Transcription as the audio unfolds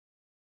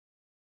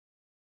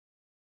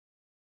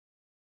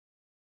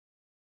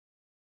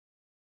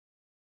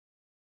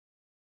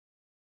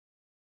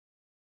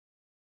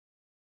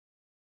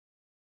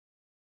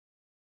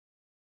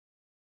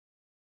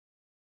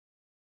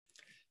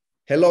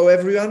Hello,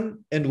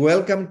 everyone, and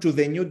welcome to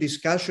the new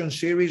discussion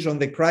series on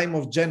the crime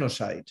of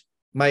genocide.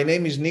 My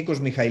name is Nikos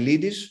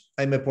Michailidis.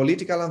 I'm a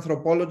political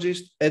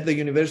anthropologist at the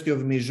University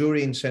of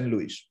Missouri in St.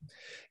 Louis.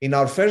 In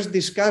our first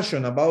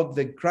discussion about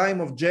the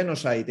crime of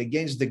genocide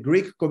against the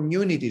Greek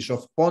communities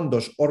of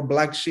Pontos or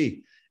Black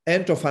Sea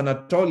and of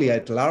Anatolia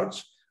at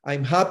large,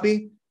 I'm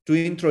happy to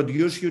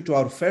introduce you to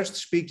our first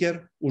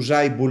speaker,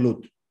 Uzay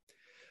Bulut.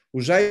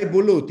 Uzay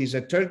Bulut is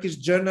a Turkish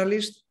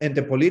journalist and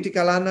a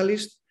political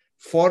analyst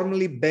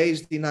formerly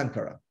based in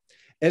Ankara.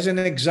 As an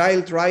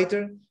exiled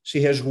writer,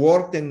 she has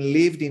worked and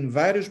lived in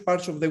various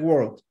parts of the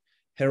world.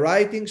 Her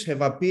writings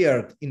have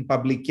appeared in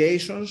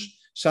publications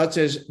such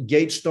as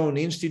Gatestone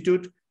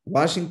Institute,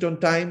 Washington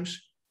Times,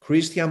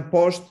 Christian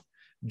Post,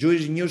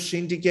 Jewish News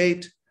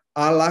Syndicate,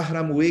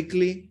 Al-Ahram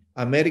Weekly,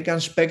 American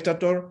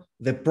Spectator,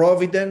 The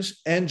Providence,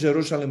 and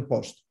Jerusalem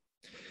Post.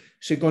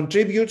 She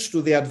contributes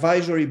to the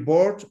advisory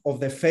board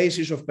of the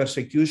Faces of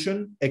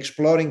Persecution,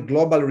 Exploring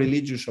Global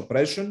Religious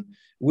Oppression,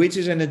 which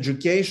is an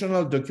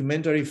educational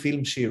documentary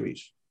film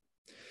series.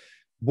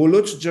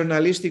 Bulut's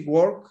journalistic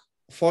work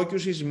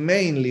focuses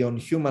mainly on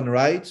human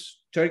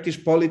rights,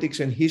 Turkish politics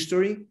and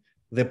history,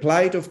 the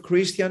plight of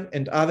Christian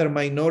and other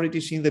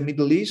minorities in the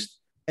Middle East,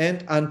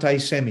 and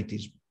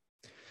anti-Semitism.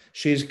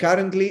 She is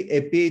currently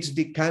a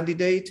PhD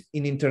candidate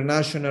in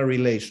international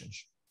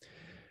relations.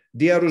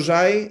 Dear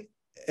Uzay,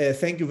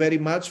 thank you very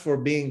much for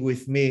being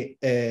with me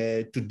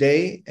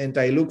today, and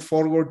I look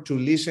forward to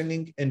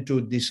listening and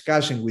to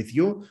discussing with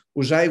you.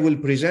 Uzay will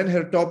present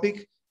her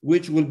topic,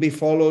 which will be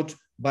followed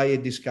by a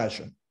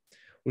discussion.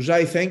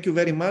 Uzay, thank you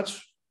very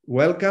much.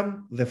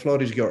 Welcome. The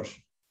floor is yours.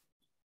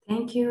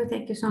 Thank you.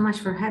 Thank you so much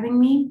for having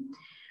me.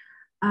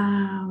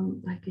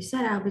 Like you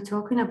said, I'll be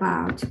talking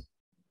about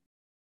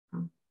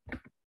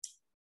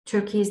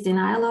Turkey's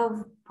denial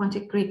of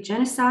Pontic-Greek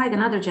genocide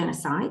and other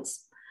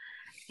genocides,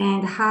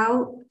 and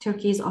how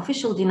Turkey's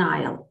official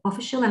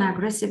and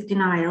aggressive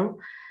denial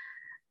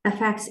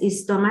affects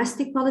its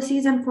domestic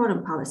policies and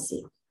foreign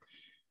policy.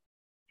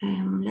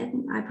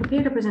 I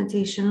prepared a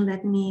presentation.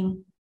 Let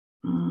me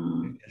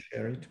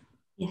share it.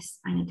 Yes,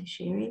 I need to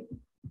share it.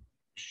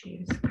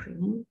 Share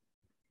screen.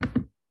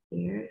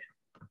 Here,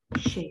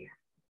 share.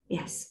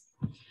 Yes.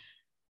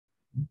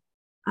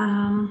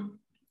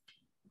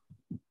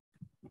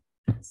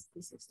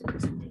 This is the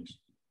presentation.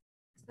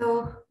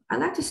 So I'd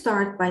like to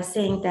start by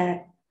saying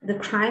that the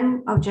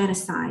crime of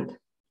genocide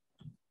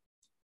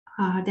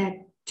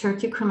that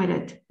Turkey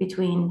committed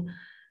between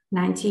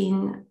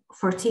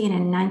 1913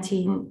 and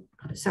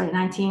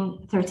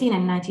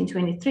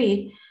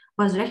 1923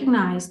 was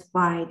recognized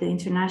by the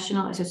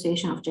International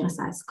Association of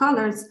Genocide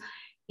Scholars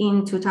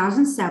in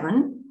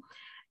 2007.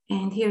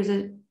 And here is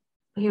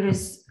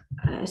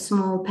a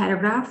small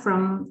paragraph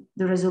from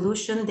the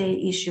resolution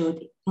they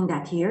issued in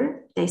that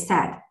year. They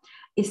said,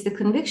 "It's the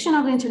conviction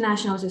of the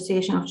International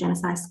Association of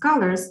Genocide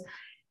Scholars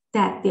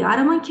that the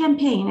Ottoman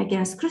campaign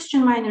against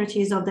Christian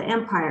minorities of the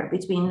empire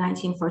between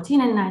 1914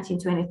 and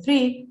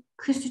 1923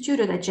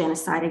 constituted a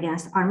genocide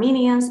against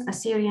Armenians,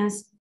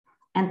 Assyrians,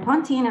 and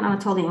Pontian and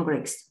Anatolian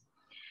Greeks.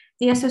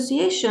 The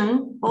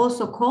association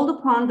also called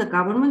upon the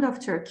government of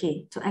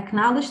Turkey to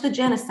acknowledge the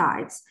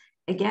genocides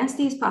against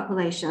these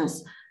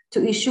populations,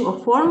 to issue a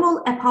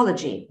formal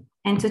apology,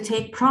 and to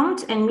take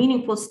prompt and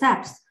meaningful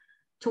steps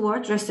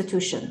towards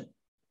restitution."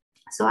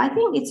 So I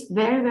think it's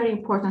very, very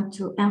important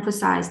to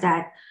emphasize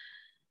that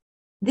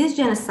this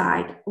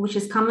genocide, which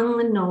is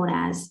commonly known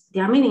as the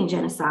Armenian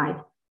genocide,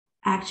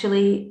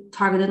 actually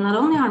targeted not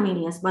only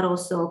Armenians, but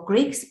also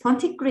Greeks,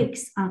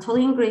 Pontic-Greeks,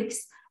 Anatolian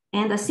Greeks,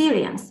 and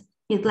Assyrians.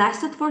 It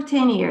lasted for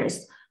 10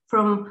 years,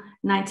 from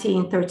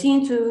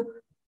 1913 to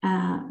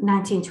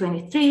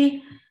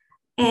 1923,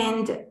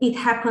 and it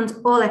happened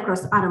all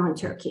across Ottoman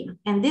Turkey.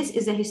 And this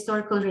is a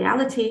historical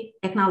reality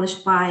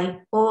acknowledged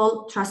by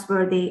all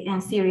trustworthy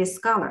and serious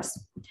scholars.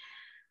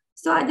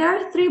 So there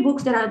are 3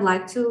 books that I'd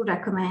like to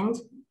recommend,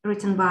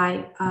 written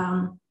by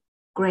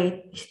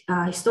great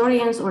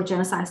historians or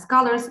genocide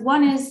scholars.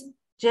 One is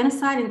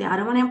Genocide in the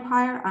Ottoman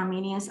Empire,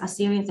 Armenians,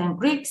 Assyrians, and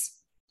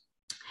Greeks.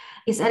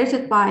 It's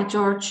edited by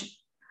George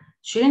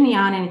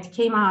Chirinian, and it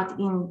came out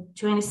in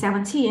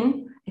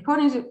 2017.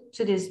 According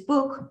to this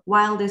book,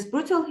 while this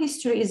brutal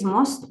history is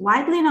most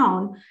widely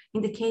known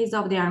in the case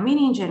of the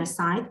Armenian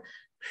genocide,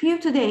 few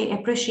today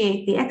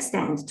appreciate the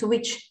extent to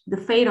which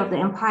the fate of the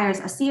empire's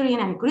Assyrian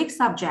and Greek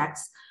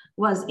subjects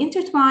was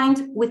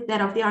intertwined with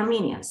that of the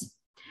Armenians.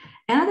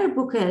 Another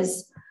book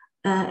is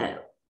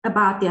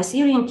about the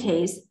Assyrian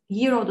case,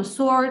 Year of the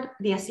Sword,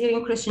 the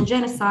Assyrian Christian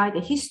Genocide,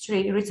 a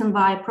history, written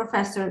by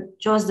Professor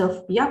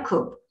Joseph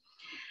Yakub.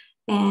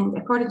 And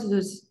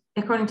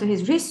according to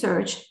his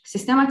research,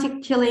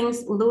 systematic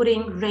killings,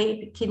 looting,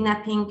 rape,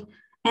 kidnapping,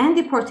 and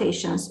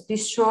deportations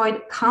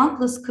destroyed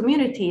countless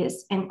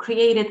communities and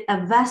created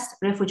a vast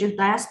refugee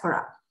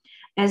diaspora.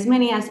 As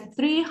many as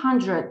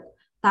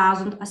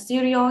 300,000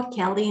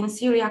 Assyrio-Chaldean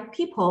Syriac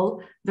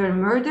people were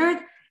murdered,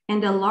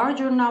 and a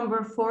larger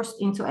number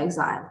forced into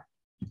exile.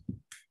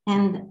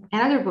 And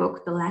another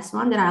book, the last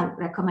one that I'll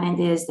recommend,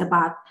 is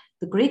about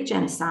the Greek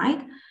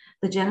genocide,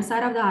 the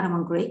genocide of the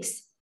Ottoman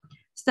Greeks.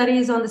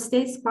 Studies on the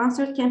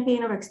state-sponsored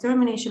campaign of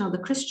extermination of the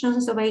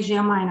Christians of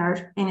Asia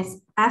Minor and its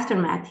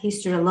aftermath,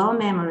 History, Law,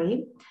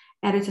 Memory,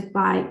 edited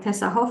by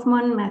Tessa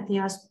Hoffman,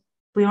 Matthias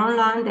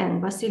Bjornland,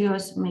 and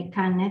Vasilios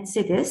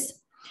Michailidis.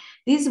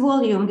 This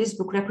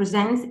book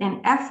represents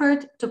an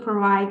effort to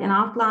provide an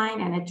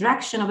outline and a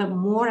direction of a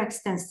more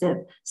extensive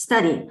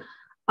study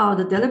of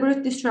the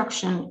deliberate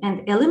destruction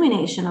and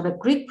elimination of a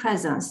Greek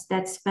presence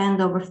that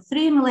spanned over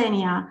 3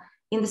 millennia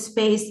in the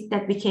space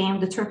that became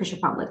the Turkish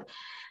Republic.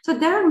 So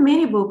there are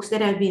many books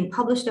that have been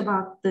published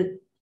about the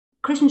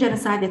Christian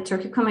genocide that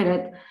Turkey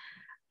committed.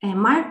 And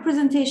my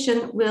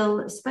presentation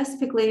will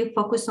specifically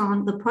focus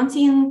on the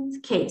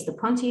Pontic case, the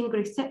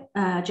Pontic-Greek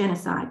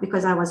genocide,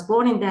 because I was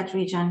born in that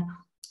region.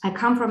 I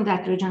come from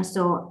that region,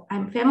 so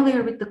I'm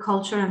familiar with the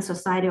culture and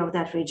society of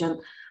that region.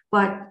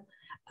 But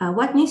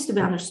what needs to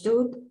be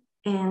understood,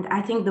 and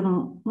I think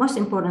the most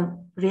important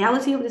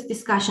reality of this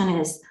discussion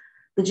is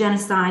the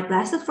genocide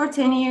lasted for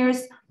 10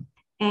 years,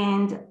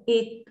 and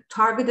it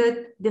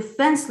targeted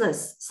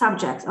defenseless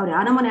subjects of the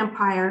Ottoman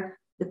Empire,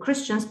 the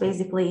Christians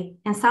basically,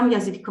 and some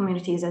Yazidi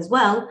communities as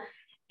well.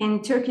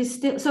 And Turkey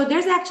still, so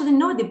there's actually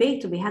no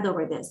debate to be had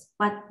over this,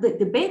 but the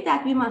debate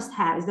that we must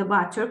have is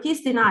about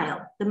Turkey's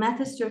denial, the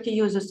methods Turkey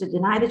uses to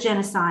deny the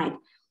genocide,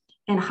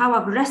 and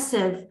how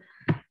aggressive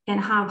and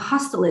how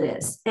hostile it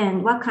is,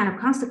 and what kind of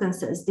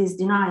consequences this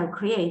denial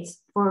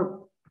creates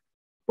for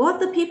both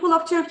the people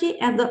of Turkey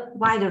and the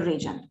wider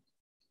region.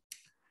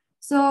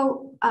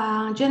 So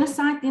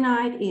genocide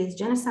denied is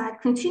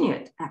genocide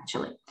continued,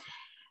 actually.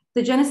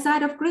 The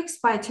genocide of Greeks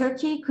by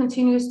Turkey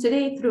continues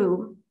today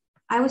through,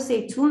 I would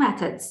say, 2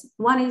 methods.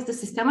 One is the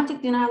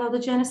systematic denial of the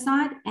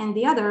genocide, and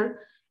the other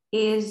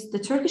is the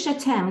Turkish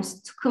attempts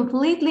to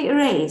completely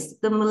erase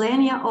the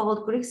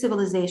millennia-old Greek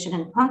civilization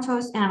in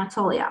Pontus and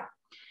Anatolia,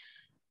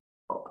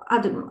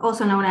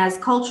 also known as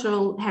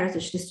cultural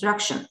heritage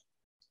destruction.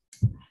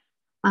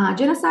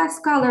 Genocide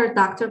scholar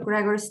Dr.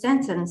 Gregor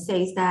Stanton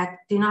says that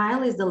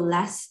denial is the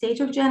last stage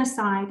of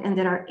genocide, and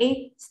there are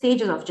 8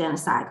 stages of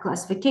genocide: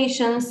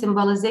 classification,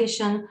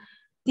 symbolization,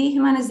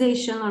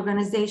 dehumanization,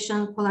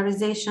 organization,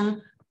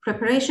 polarization,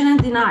 preparation,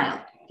 and denial.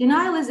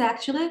 Denial is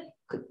actually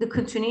the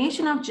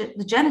continuation of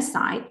the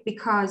genocide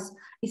because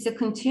it's a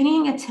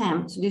continuing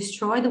attempt to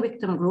destroy the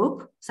victim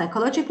group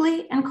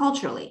psychologically and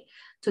culturally,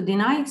 to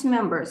deny its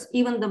members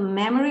even the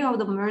memory of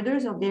the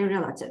murders of their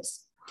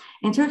relatives.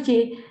 And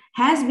Turkey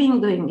has been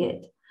doing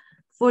it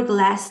for the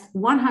last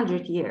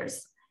 100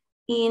 years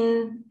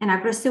in an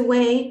aggressive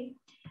way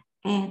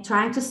and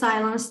trying to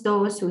silence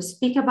those who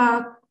speak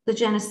about the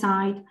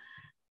genocide,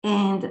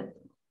 and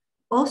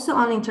also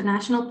on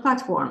international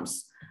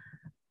platforms,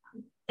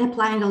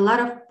 applying a lot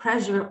of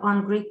pressure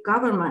on Greek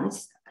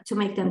governments to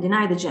make them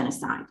deny the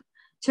genocide.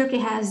 Turkey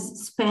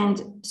has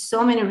spent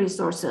so many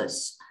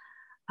resources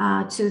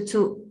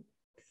to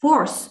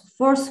force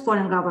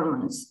foreign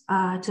governments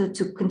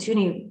to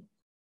continue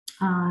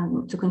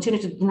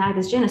to deny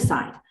this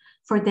genocide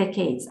for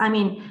decades. I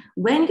mean,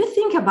 when you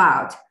think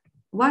about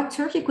what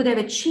Turkey could have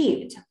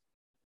achieved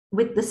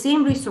with the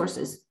same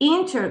resources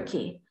in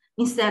Turkey,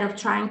 instead of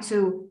trying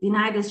to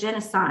deny this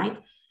genocide,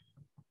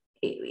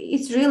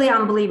 it's really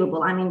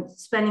unbelievable. I mean,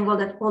 spending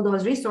all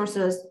those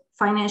resources,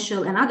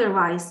 financial and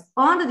otherwise,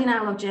 on the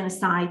denial of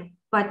genocide.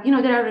 But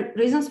there are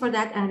reasons for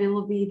that, and we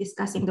will be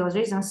discussing those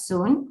reasons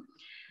soon.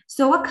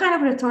 So what kind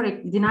of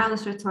rhetoric,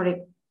 denialist rhetoric,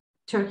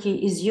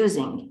 Turkey is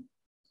using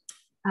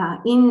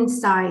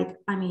inside,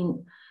 I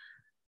mean,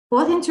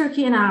 both in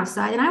Turkey and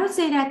outside? And I would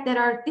say that there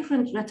are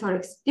different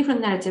rhetorics,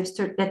 different narratives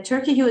that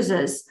Turkey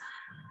uses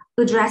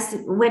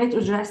when it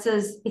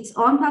addresses its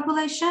own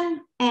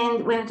population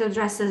and when it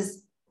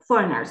addresses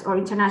foreigners or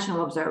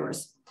international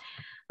observers.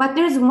 But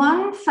there's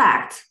one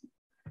fact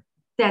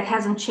that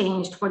hasn't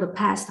changed for the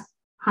past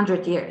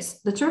 100 years.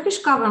 The Turkish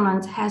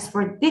government has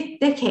for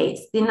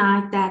decades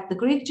denied that the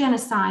Greek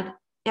genocide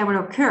ever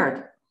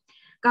occurred.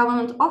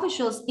 Government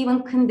officials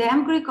even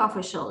condemn Greek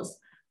officials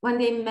when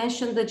they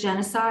mention the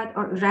genocide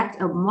or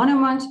erect a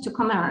monument to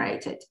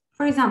commemorate it.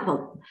 For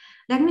example,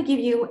 let me give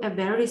you a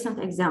very recent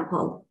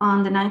example.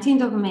 On the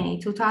 19th of May,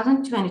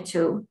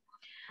 2022,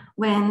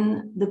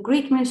 when the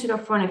Greek Ministry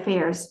of Foreign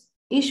Affairs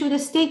issued a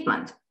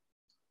statement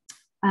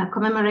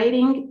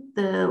commemorating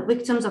the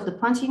victims of the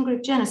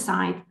Pontic-Greek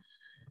genocide,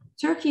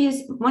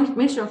 Turkey's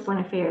Ministry of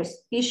Foreign Affairs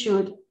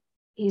issued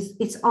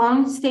its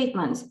own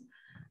statement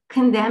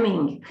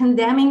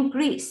condemning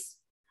Greece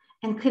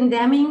and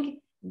condemning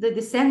the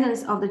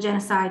descendants of the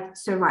genocide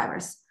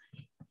survivors.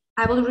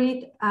 I will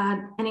read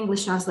an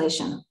English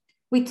translation.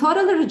 We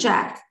totally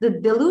reject the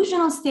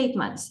delusional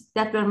statements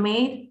that were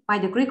made by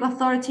the Greek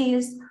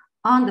authorities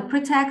on the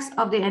pretext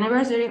of the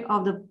anniversary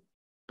of the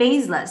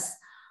baseless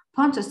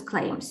Pontus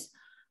claims,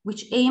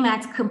 which aim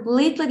at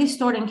completely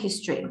distorting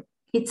history.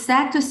 It's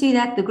sad to see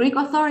that the Greek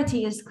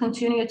authorities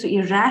continue to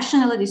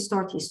irrationally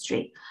distort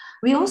history.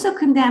 We also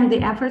condemn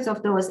the efforts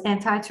of those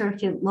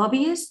anti-Turkey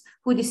lobbyists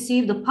who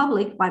deceive the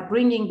public by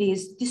bringing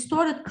these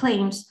distorted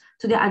claims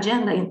to the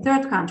agenda in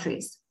third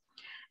countries.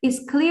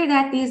 It's clear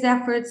that these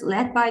efforts,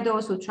 led by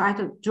those who try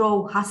to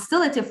draw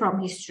hostility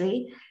from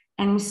history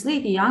and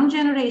mislead young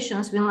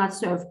generations will not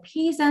serve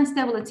peace and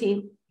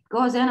stability.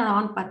 Goes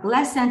on, but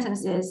less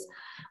sentences.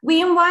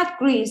 We invite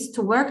Greece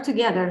to work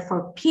together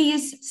for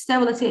peace,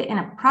 stability, and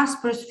a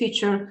prosperous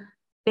future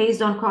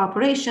based on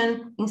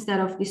cooperation instead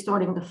of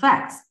distorting the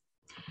facts.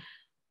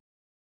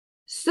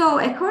 So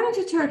according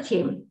to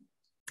Turkey,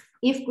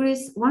 if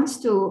Greece wants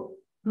to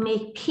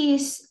make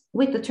peace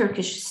with the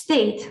Turkish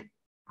state,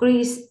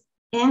 Greece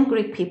and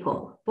Greek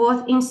people,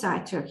 both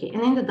inside Turkey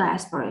and in the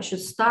diaspora, should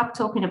stop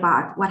talking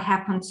about what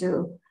happened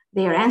to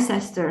their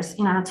ancestors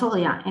in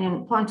Anatolia and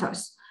in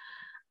Pontus.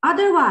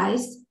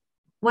 Otherwise,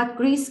 what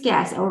Greece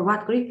gets or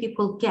what Greek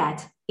people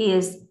get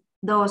is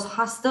those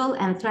hostile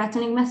and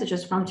threatening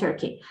messages from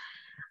Turkey.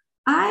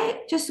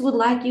 I just would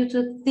like you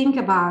to think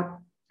about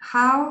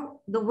how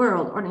the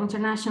world or the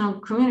international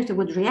community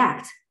would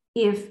react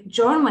if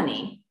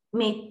Germany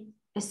made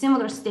a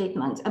similar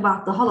statement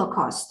about the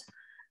Holocaust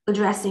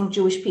addressing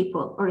Jewish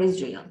people or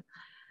Israel.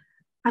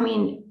 I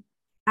mean,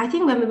 I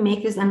think when we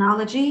make this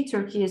analogy,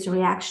 Turkey's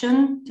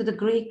reaction to the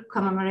Greek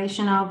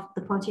commemoration of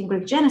the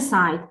Pontic-Greek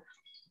genocide,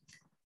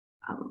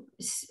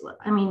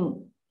 I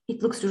mean,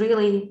 it looks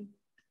really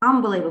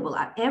unbelievable.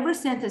 Every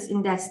sentence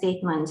in that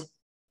statement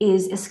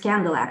is a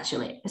scandal,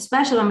 actually,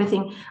 especially when we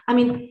think, I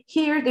mean,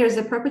 here there's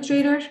a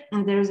perpetrator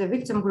and there's a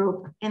victim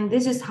group, and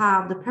this is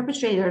how the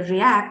perpetrator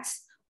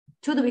reacts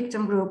to the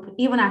victim group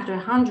even after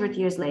 100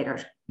 years later.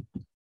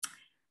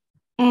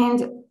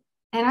 And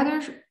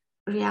another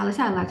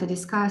reality I'd like to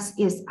discuss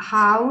is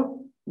how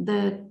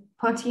the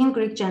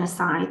Pontic-Greek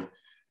genocide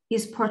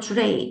is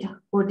portrayed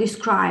or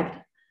described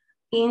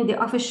in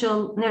the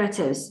official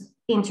narratives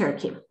in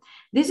Turkey.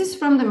 This is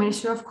from the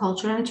Ministry of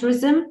Culture and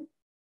Tourism,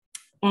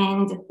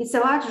 and it's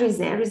about Rize.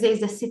 Rize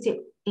is a city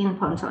in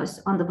Pontus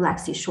on the Black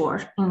Sea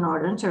shore in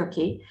northern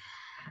Turkey.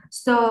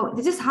 So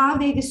this is how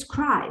they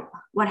describe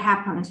what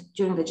happened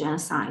during the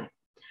genocide.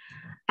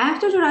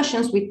 After the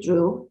Russians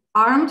withdrew,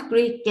 armed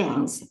Greek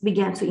gangs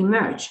began to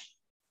emerge,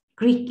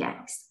 Greek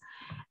gangs.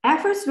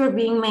 Efforts were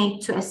being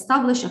made to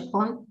establish a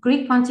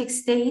Greek Pontic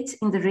state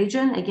in the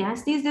region.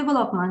 Against these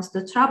developments,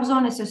 the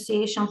Trabzon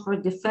Association for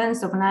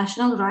Defense of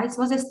National Rights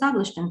was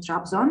established in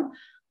Trabzon,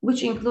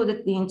 which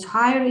included the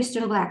entire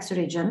Eastern Black Sea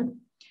region.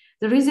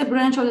 The Rize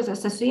branch of this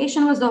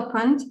association was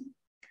opened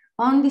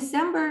on the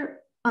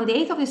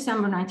 8th of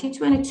December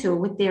 1922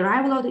 with the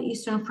arrival of the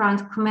Eastern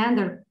Front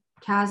commander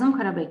Kazım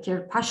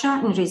Karabekir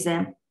Pasha in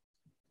Rize.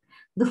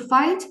 The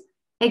fight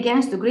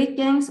against the Greek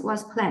gangs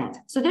was planned.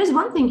 So there's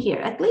one thing here,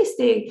 at least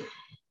they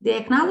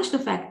acknowledge the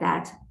fact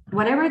that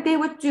whatever they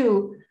would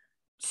do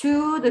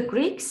to the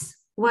Greeks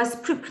was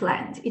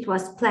pre-planned, it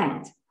was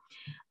planned.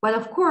 But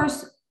of course,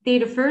 they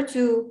refer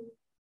to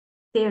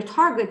their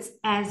targets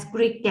as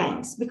Greek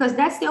gangs because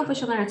that's the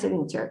official narrative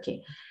in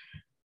Turkey.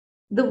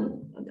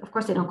 Of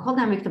course, they don't call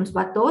them victims,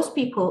 but those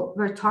people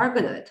were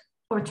targeted,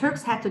 or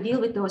Turks had to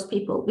deal with those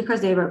people because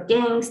they were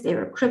gangs, they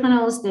were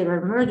criminals, they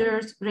were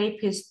murderers,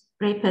 rapists,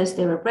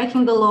 they were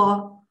breaking the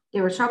law,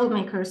 they were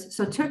troublemakers.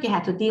 So Turkey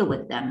had to deal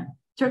with them.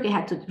 Turkey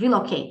had to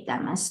relocate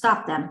them and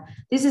stop them.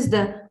 This is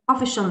the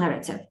official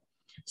narrative.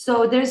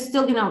 So there's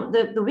still,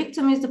 the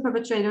victim is the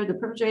perpetrator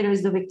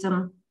is the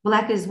victim,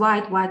 black is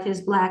white, white is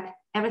black,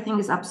 everything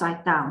is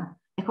upside down,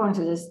 according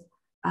to this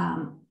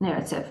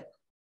narrative.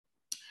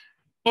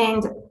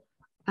 And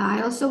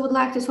I also would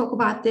like to talk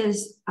about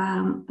this.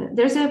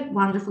 There's a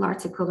wonderful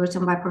article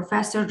written by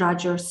Professor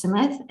Roger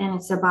Smith, and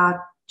it's about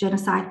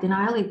genocide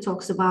denial. It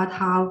talks about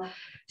how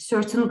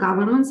certain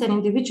governments and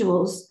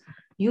individuals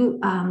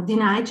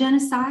deny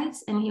genocides,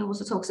 and he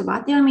also talks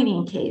about the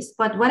Armenian case.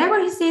 But whatever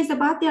he says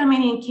about the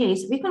Armenian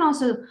case, we can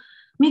also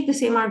make the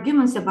same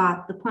arguments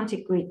about the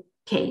Pontic-Greek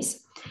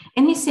case.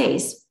 And he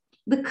says,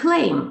 the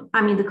claim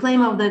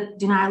of the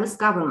denialist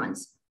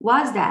governments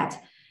was that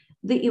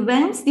the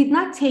events did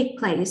not take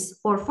place,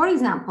 or for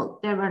example,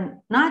 there were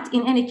not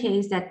in any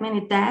case that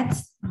many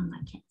deaths,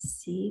 I can't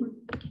see,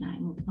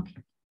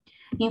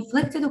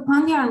 inflicted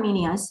upon the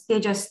Armenians. They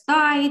just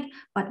died,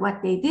 but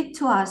what they did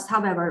to us,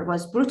 however,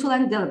 was brutal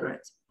and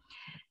deliberate.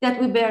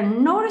 That we bear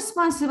no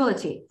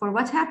responsibility for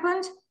what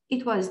happened.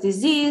 It was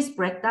disease,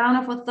 breakdown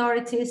of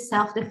authority,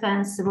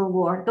 self-defense, civil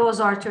war. Those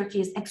are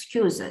Turkey's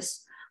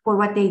excuses for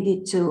what they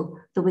did to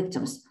the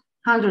victims,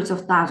 hundreds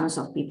of thousands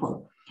of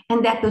people.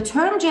 And that the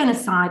term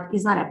genocide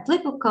is not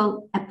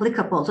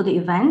applicable to the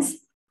events.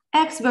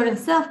 Acts were in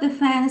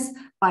self-defense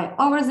by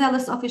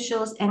overzealous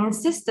officials and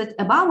insisted,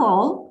 above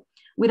all,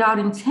 without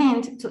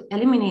intent to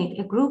eliminate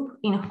a group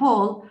in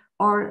whole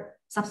or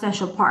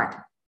substantial part.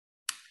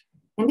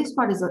 And this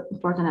part is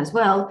important as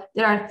well.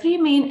 There are three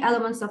main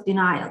elements of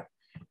denial: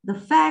 the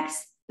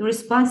facts, the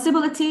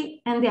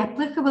responsibility, and the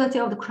applicability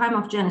of the crime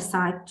of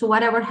genocide to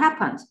whatever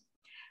happened.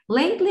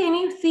 Lately, a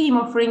new theme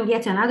offering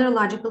yet another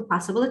logical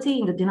possibility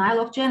in the denial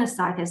of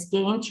genocide has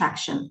gained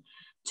traction: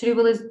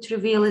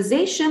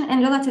 trivialization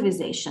and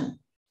relativization.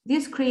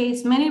 This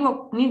creates many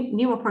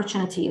new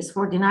opportunities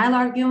for denial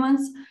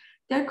arguments.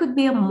 There could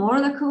be a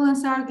moral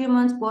equivalence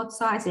argument, both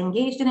sides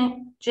engaged in a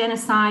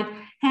genocide.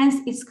 Hence,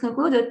 it's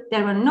concluded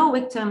there were no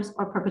victims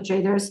or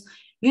perpetrators.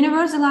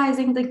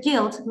 Universalizing the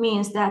guilt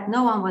means that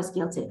no one was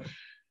guilty.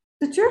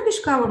 The Turkish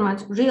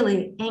government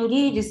really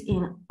engages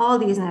in all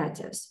these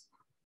narratives.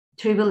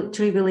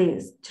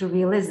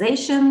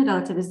 Trivialization,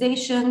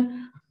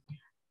 relativization,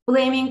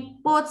 blaming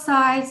both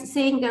sides,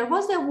 saying there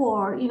was a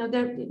war,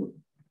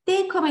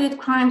 they committed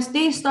crimes,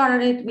 they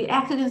started it, we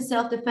acted in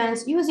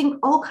self-defense, using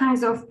all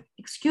kinds of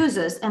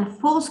excuses and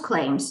false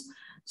claims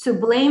to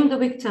blame the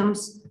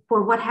victims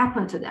for what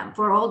happened to them,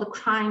 for all the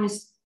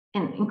crimes,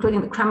 and including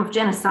the crime of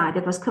genocide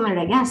that was committed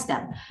against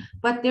them.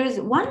 But there's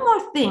one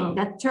more thing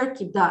that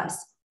Turkey does.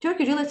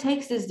 Turkey really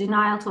takes this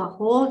denial to a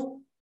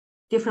whole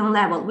different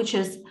level, which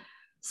is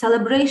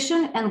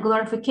celebration and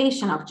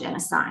glorification of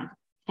genocide.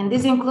 And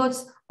this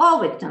includes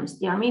all victims,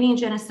 the Armenian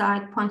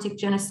genocide, Pontic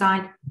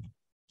genocide.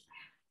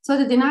 So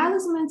the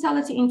denialism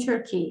mentality in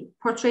Turkey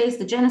portrays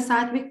the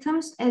genocide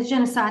victims as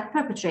genocide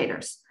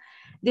perpetrators.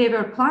 They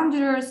were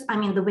plunderers,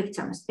 the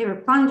victims. They were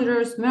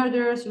plunderers,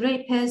 murderers,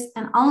 rapists,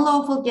 and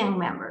unlawful gang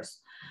members.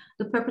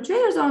 The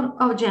perpetrators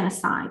of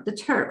genocide, the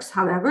Turks,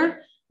 however,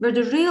 were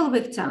the real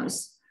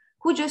victims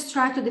who just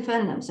tried to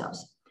defend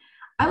themselves.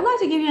 I would like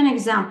to give you an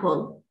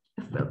example.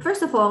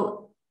 First of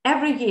all,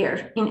 every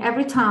year in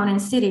every town and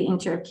city in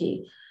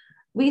Turkey,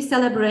 we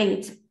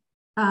celebrate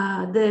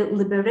the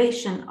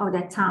liberation of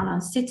that town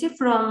and city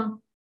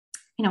from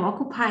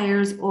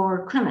occupiers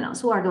or criminals.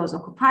 Who are those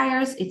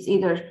occupiers? It's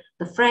either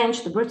the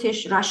French, the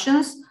British,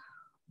 Russians,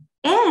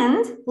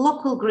 and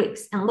local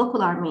Greeks and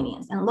local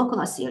Armenians and local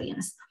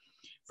Assyrians.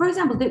 For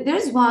example,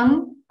 there's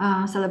one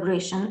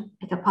celebration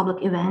at a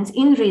public event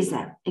in Rize,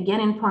 again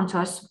in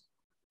Pontos,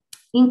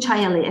 in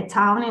Çayeli, a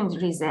town in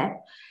Rize.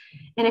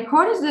 And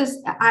according to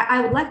this,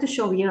 I would like to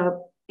show you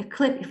a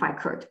clip if I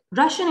could.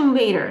 Russian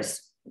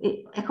invaders,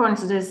 according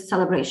to this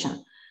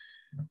celebration,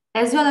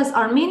 as well as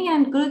Armenian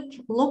and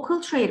Greek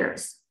local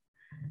traders.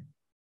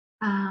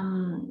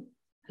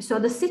 So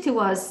the city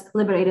was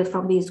liberated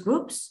from these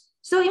groups.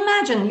 So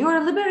imagine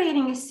you're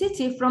liberating a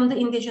city from the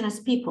indigenous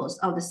peoples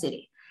of the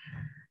city.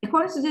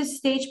 According to this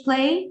stage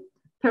play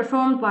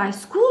performed by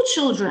school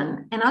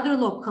children and other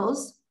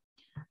locals,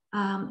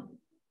 the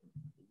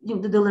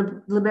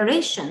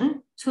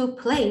liberation took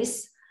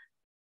place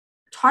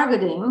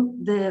targeting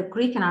the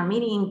Greek and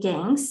Armenian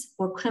gangs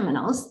or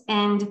criminals,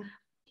 and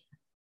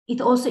it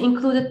also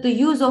included the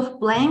use of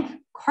blank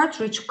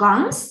cartridge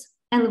guns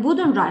and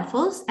wooden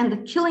rifles and the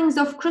killings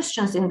of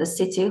Christians in the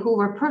city who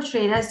were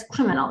portrayed as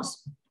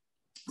criminals.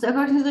 So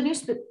according to the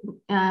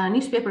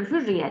newspaper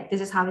Hürriyet,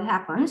 this is how it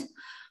happened.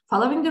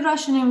 Following the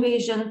Russian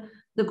invasion,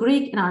 the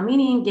Greek and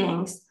Armenian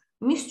gangs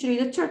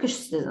mistreated Turkish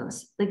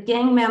citizens. The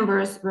gang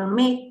members were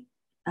made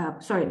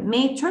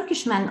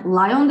Turkish men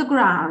lie on the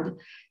ground,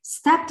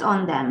 stepped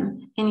on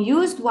them, and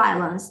used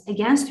violence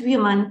against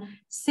women,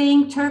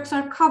 saying Turks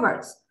are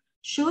cowards.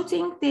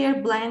 Shooting their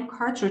blank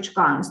cartridge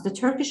guns, the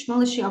Turkish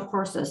militia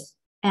forces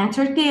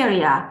entered the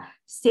area,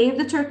 saved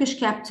the Turkish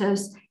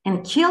captives,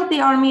 and killed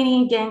the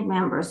Armenian gang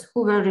members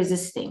who were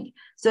resisting.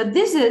 So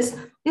this is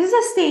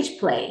a stage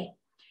play.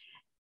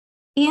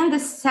 In the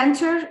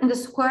center, in the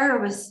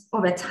square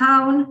of a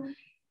town,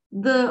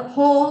 the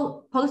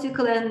whole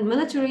political and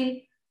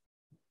military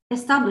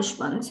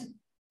establishment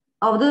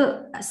of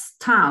the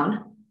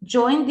town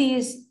joined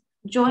this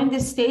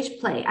stage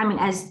play.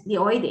 As the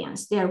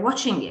audience, they are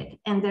watching it,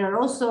 and there are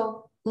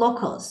also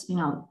locals.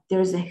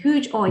 There's a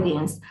huge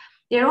audience.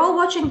 They're all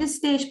watching this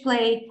stage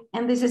play,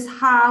 and this is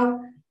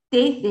how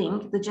they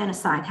think the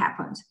genocide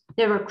happened.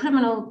 There were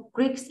criminal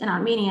Greeks and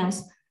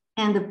Armenians,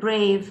 and the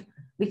brave,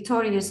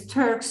 victorious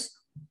Turks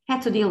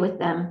had to deal with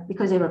them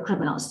because they were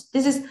criminals.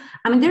 There's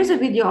a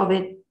video of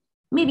it.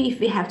 Maybe if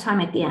we have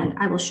time at the end,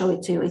 I will show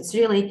it to you. It's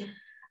really,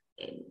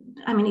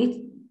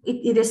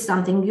 it is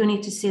something. You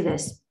need to see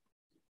this.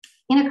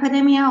 In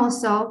academia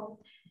also,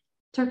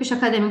 Turkish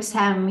academics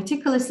have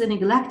meticulously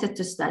neglected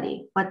to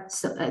study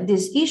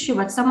this issue,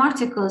 but some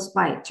articles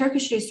by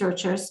Turkish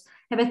researchers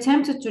have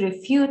attempted to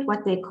refute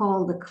what they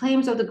call the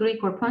claims of the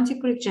Greek or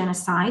Pontic-Greek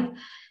genocide.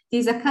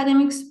 These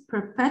academics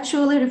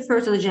perpetually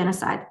refer to the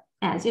genocide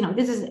as,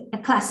 this is a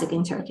classic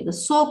in Turkey, the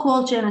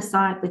so-called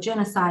genocide, the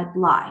genocide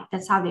lie.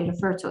 That's how they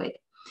refer to it.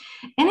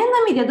 And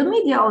in the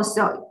media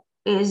also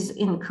is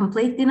in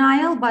complete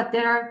denial, but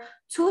there are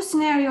two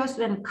scenarios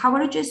when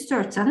coverage is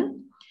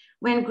certain: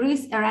 when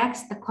Greece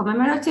erects a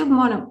commemorative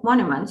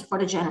monument for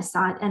the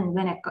genocide, and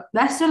when a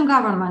Western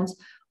government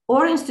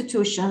or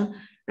institution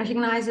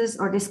recognizes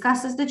or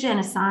discusses the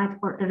genocide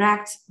or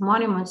erects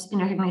monuments in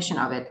recognition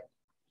of it.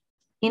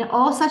 In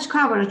all such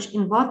coverage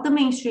in both the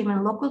mainstream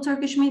and local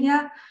Turkish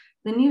media,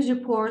 the news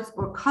reports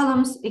or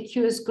columns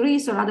accuse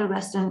Greece or other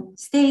Western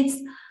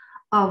states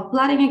of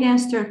plotting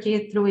against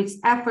Turkey through its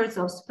efforts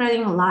of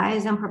spreading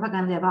lies and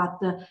propaganda about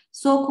the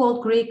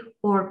so-called Greek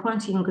or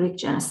Pontic-Greek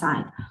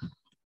genocide.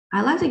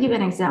 I'd like to give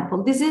an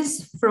example. This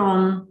is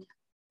from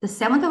the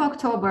 7th of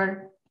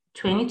October,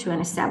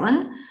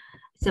 2027.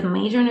 It's a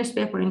major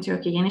newspaper in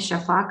Turkey, Yeni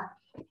Şafak.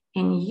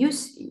 And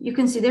you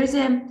can see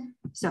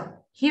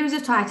here's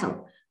the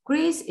title.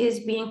 Greece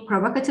is being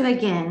provocative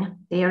again.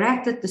 They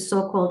erected the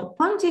so-called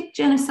Pontic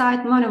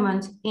genocide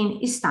monument in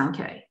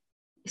İstanköy.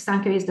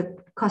 İstanköy is the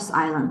Kos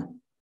Island.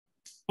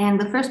 And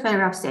the first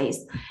paragraph says,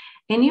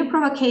 a new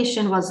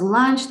provocation was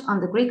launched on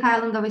the Greek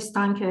island of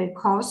Istanbul,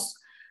 Kos.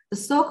 The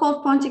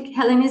so-called Pontic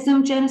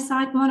Hellenism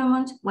genocide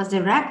monument was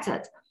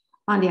erected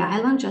on the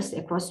island just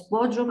across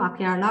Bodrum,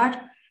 Akyarlar.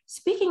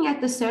 Speaking at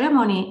the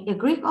ceremony, a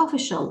Greek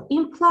official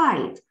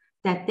implied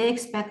that they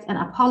expect an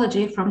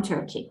apology from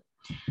Turkey.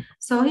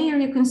 So here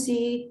you can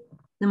see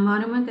the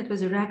monument that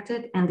was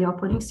erected and the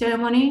opening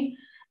ceremony.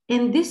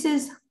 And this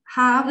is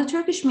how the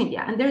Turkish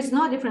media, and there's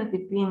no difference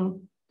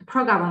between the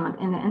pro-government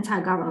and the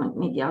anti-government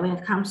media when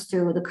it comes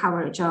to the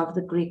coverage of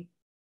the Greek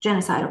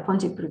genocide or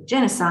Pontic-Greek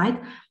genocide,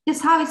 this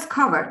is how it's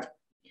covered.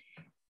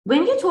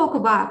 When you talk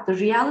about the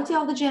reality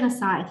of the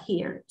genocide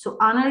here, to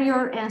honor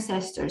your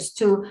ancestors,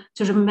 to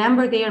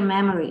remember their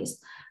memories,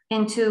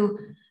 and to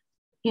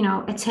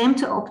attempt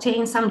to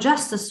obtain some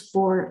justice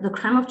for the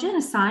crime of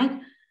genocide,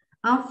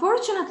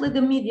 unfortunately,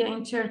 the media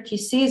in Turkey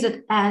sees it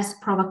as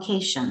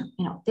provocation.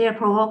 They are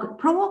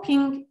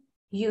provoking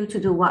you to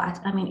do what?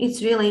 I mean,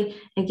 it's really,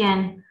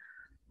 again,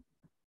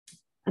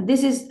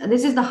 this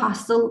is the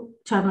hostile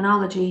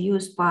terminology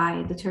used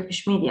by the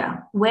Turkish media.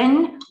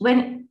 When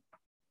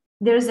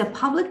there is a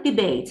public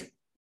debate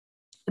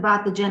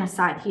about the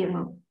genocide here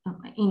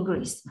in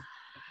Greece.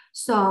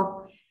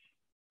 So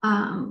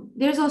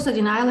there's also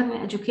denial in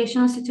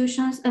educational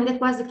institutions, and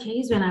that was the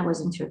case when I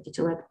was in Turkey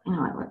too.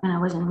 When I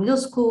was in middle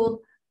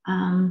school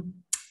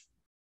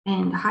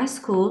and high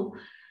school,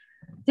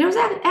 there was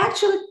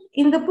actually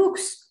in the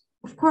books,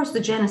 of course, the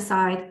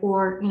genocide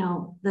or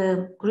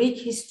the Greek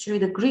history,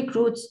 the Greek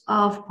roots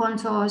of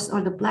Pontos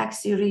or the Black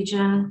Sea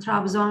region,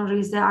 Trabzon,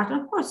 Rize,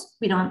 of course,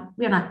 we are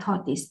not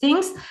taught these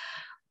things.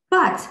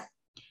 But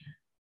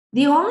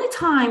the only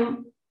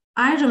time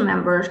I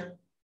remember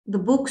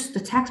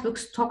the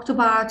textbooks talked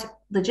about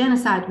the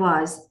genocide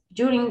was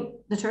during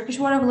the Turkish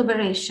War of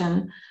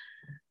Liberation.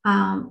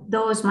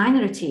 Those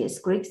minorities,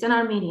 Greeks and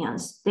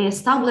Armenians, they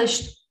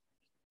established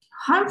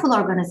harmful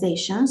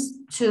organizations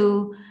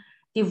to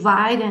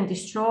divide and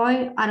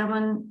destroy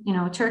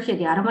Turkey,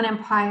 the Ottoman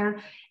Empire.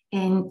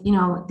 And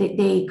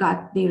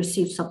they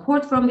received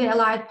support from the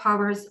Allied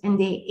powers, and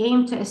they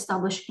aimed to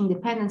establish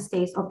independent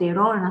states of their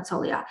own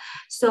Anatolia.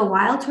 So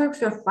while Turks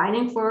were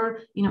fighting for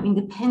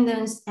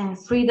independence and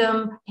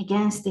freedom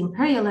against the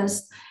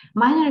imperialists,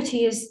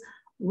 minorities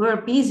were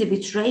busy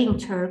betraying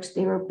Turks.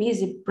 They were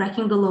busy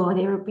breaking the law.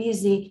 They were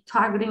busy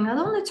targeting not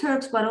only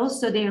Turks but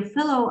also their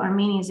fellow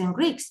Armenians and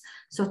Greeks.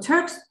 So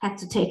Turks had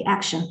to take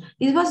action.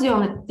 This was the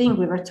only thing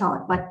we were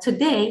taught. But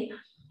today,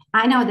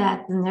 I know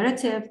that the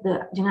narrative, the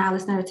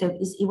denialist narrative,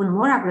 is even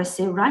more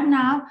aggressive. Right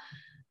now,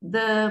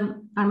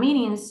 the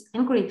Armenians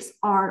and Greeks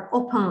are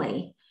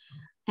openly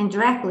and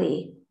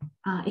directly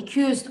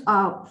accused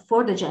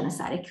for the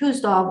genocide,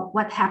 accused of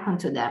what happened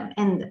to them.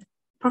 And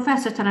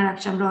Professor Taner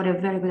Akçam wrote a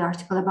very good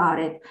article about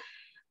it,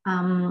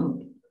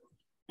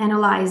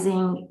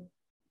 analyzing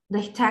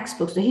the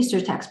textbooks, the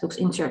history textbooks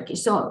in Turkey.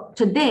 So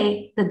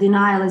today, the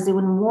denial is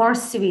even more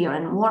severe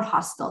and more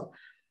hostile.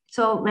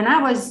 So when I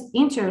was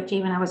in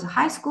Turkey, when I was in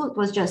high school, it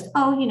was just,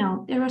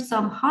 there were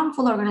some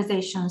harmful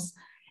organizations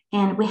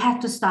and we had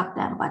to stop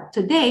them. But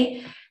today,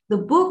 the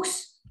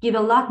books give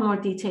a lot more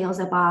details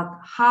about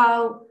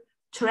how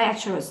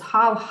treacherous,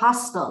 how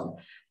hostile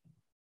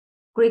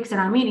Greeks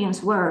and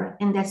Armenians were.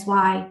 And that's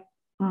why,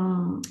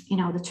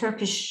 the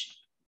Turkish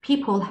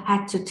people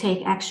had to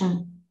take action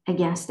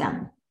against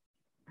them.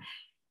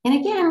 And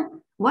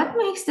again, what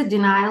makes the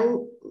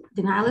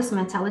denialist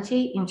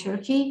mentality in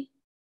Turkey,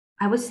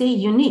 I would say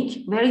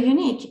unique, very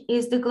unique,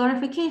 is the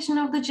glorification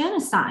of the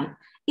genocide.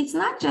 It's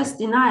not just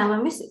denial.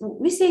 When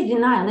we say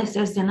denial, yes,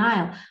 there's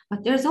denial,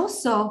 but there's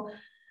also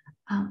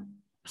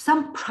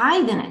some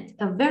pride in it,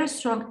 a very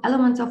strong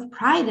element of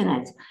pride in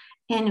it.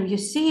 And you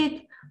see it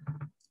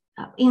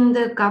in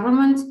the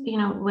government,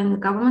 when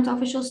the government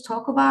officials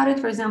talk about it.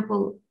 For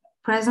example,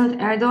 President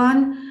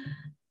Erdogan,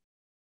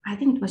 I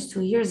think it was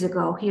 2 years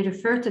ago, he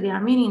referred to the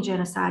Armenian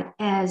genocide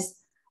as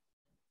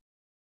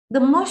the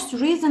most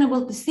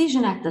reasonable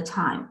decision at the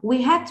time.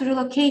 We had to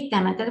relocate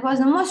them, and that was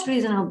the most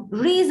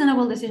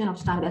reasonable decision of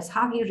the time. That's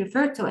how he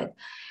referred to it.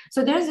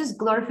 So there's this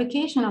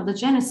glorification of the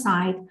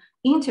genocide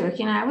in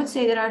Turkey, and I would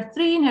say there are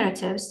three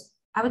narratives.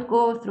 I would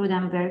go through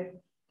them very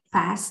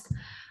fast.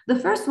 The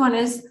first one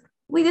is,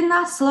 we did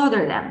not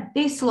slaughter them.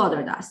 They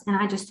slaughtered us. And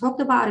I just talked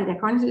about it.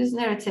 According to this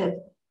narrative,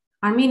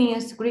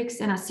 Armenians,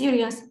 Greeks, and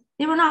Assyrians,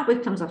 they were not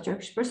victims of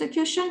Turkish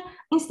persecution.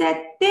 Instead,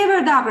 they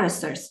were the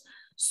aggressors.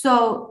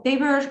 So they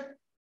were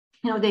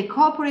they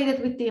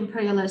cooperated with the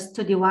imperialists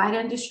to divide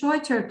and destroy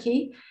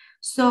Turkey.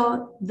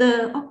 So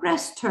the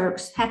oppressed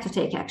Turks had to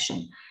take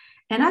action.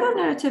 Another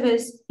narrative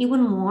is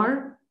even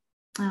more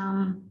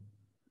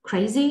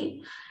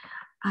crazy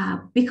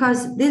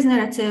because this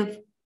narrative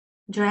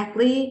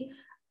directly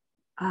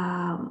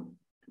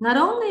not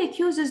only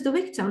accuses the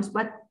victims,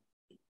 but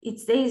it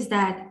says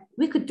that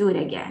we could do it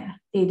again.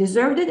 They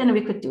deserved it and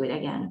we could do it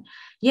again.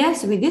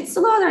 Yes, we did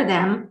slaughter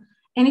them.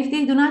 And if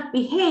they do not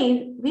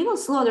behave, we will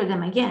slaughter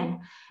them again.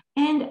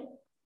 And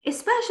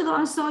especially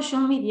on social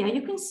media,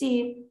 you can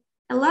see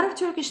a lot of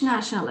Turkish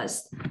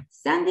nationalists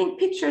sending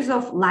pictures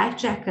of life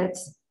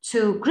jackets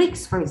to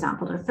Greeks, for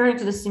example, referring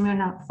to the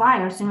Smyrna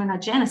fire, Smyrna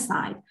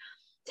genocide,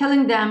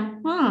 telling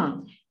them,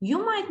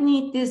 you might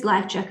need this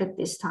life jacket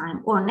this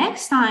time, or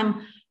next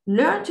time,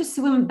 learn to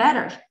swim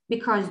better,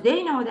 because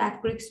they know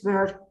that Greeks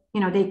were,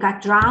 they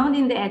got drowned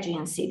in the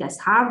Aegean Sea.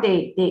 That's how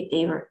they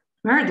were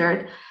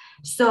murdered.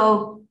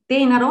 So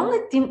they not only,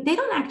 they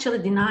don't actually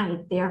deny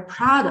it, they are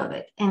proud of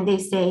it. And they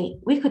say,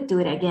 we could do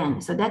it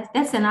again. So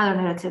that's another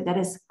narrative that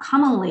is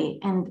commonly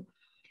and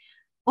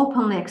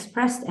openly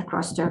expressed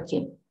across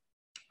Turkey.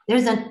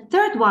 There's a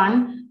third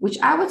one, which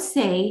I would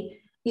say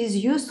is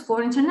used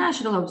for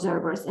international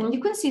observers. And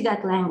you can see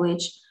that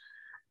language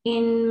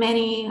in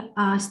many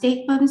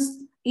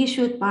statements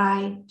issued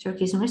by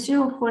Turkey's Ministry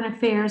of Foreign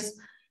Affairs.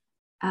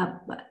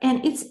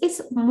 And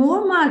it's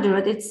more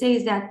moderate. It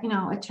says that,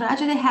 a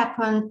tragedy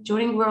happened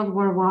during World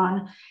War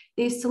I.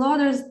 They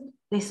slaughtered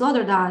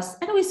us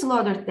and we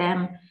slaughtered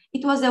them.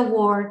 It was a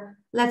war.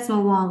 Let's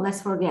move on.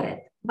 Let's forget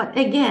it. But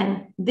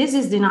again, this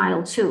is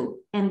denial too.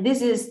 And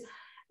this is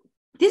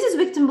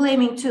victim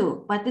blaming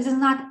too, but this is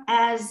not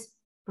as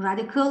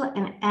radical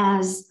and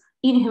as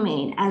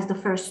inhumane as the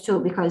first two,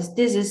 because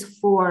this is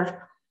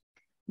for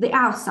the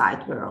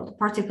outside world,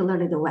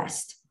 particularly the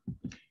West.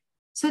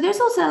 So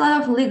there's also a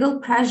lot of legal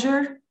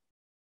pressure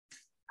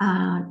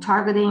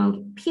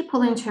targeting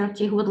people in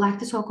Turkey who would like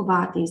to talk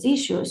about these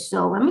issues.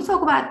 So when we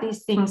talk about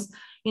these things,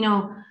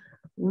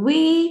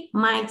 we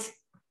might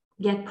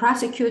get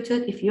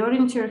prosecuted. If you're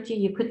in Turkey,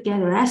 you could get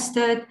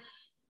arrested,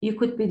 you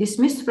could be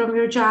dismissed from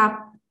your job,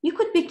 you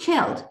could be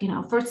killed,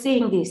 for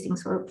saying these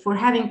things, for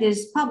having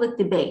this public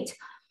debate.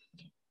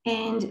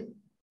 And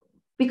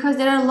because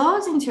there are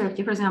laws in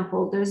Turkey, for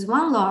example, there's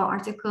one law,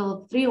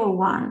 Article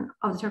 301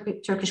 of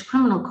the Turkish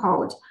Criminal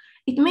Code.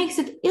 It makes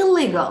it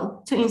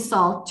illegal to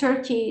insult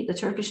Turkey, the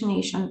Turkish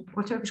nation,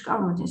 or Turkish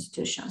government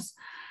institutions.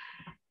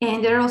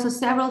 And there are also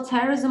several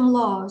terrorism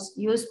laws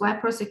used by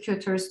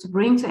prosecutors to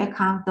bring to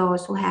account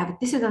those who have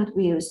dissident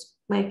views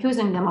by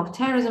accusing them of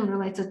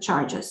terrorism-related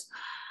charges.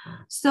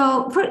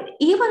 So for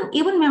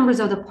even members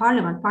of the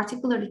parliament,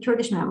 particularly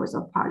Kurdish members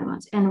of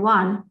parliament, and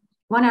one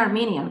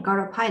Armenian,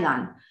 Garo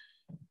Paylan,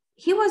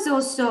 he was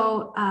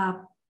also,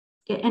 an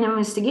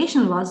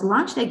investigation was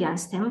launched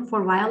against him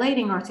for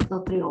violating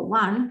Article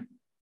 301.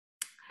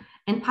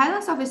 And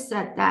Paylan's office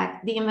said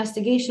that the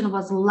investigation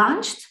was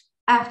launched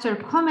after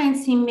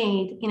comments he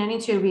made in an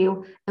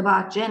interview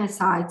about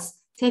genocides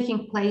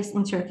taking place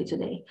in Turkey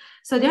today.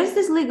 So there's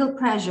this legal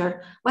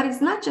pressure, but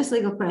it's not just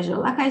legal pressure.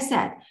 Like I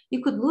said,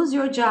 you could lose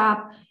your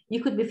job,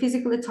 you could be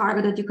physically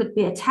targeted, you could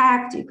be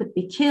attacked, you could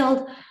be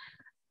killed.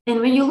 And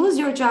when you lose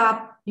your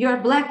job, you're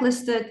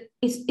blacklisted.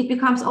 It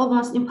becomes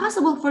almost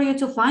impossible for you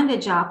to find a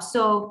job.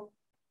 So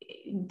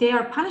they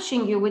are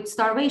punishing you with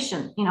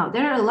starvation.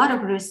 There are a lot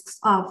of risks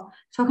of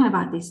talking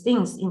about these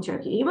things in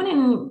Turkey, even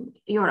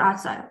if you're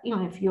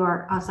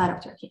outside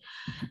of Turkey.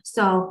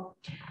 So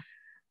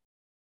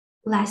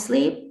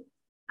lastly,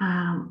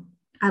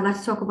 I'd like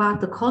to talk about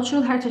the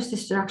cultural heritage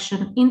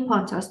destruction in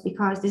Pontus,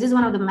 because this is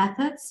one of the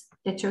methods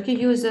that Turkey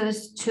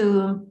uses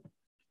to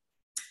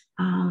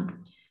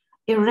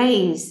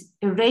erase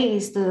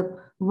the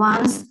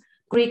once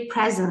Greek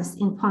presence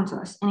in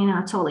Pontus and in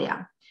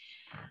Anatolia.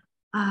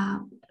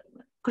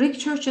 Greek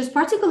churches,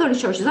 particularly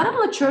churches, not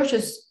only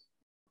churches,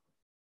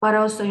 but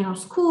also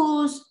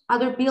schools,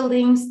 other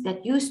buildings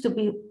that used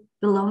to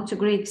belong to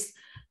Greeks,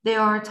 they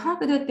are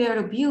targeted, they are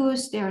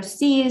abused, they are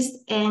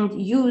seized and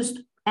used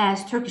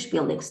as Turkish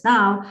buildings.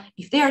 Now,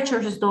 if they are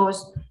churches,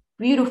 those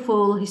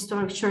beautiful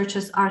historic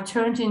churches are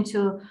turned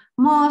into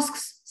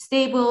mosques,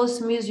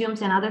 stables,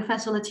 museums, and other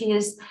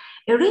facilities.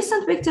 A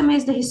recent victim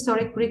is the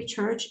historic Greek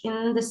church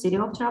in the city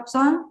of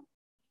Trabzon.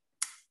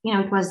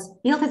 It was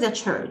built as a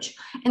church.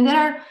 And there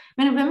are,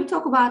 when we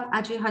talk about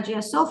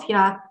Hagia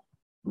Sophia,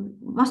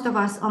 most of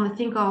us only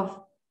think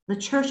of the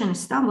church in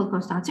Istanbul,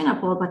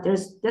 Constantinople, but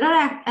there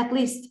are at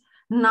least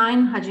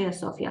 9 Hagia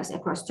Sophias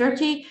across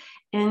Turkey,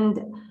 and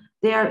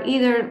they are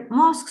either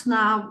mosques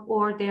now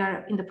or they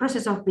are in the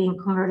process of being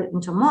converted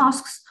into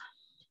mosques.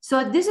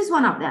 So this is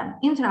one of them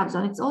in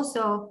Trabzon. It's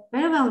also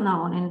very well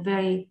known and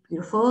very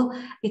beautiful.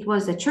 It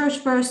was a church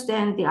first,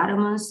 then the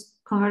Ottomans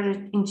converted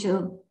it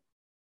into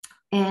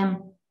a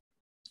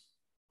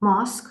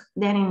mosque.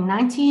 Then in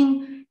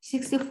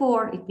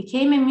 1964, it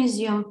became a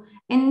museum.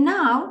 And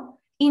now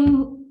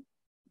in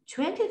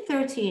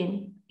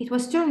 2013, it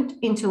was turned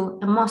into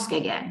a mosque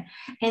again.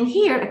 And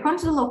here, according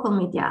to the local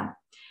media,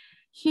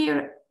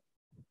 here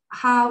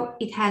how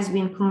it has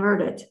been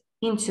converted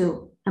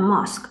into a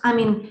mosque.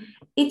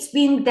 It's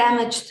been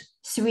damaged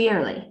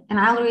severely. And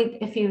I'll read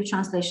a few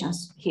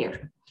translations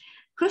here.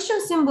 Christian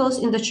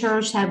symbols in the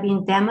church have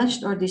been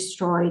damaged or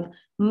destroyed.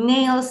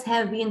 Nails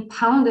have been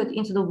pounded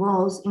into the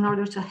walls in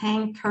order to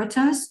hang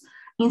curtains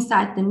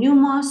inside the new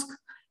mosque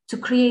to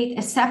create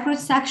a separate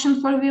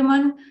section for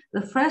women.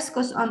 The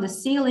frescoes on the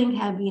ceiling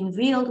have been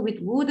veiled with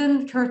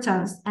wooden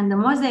curtains, and the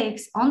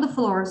mosaics on the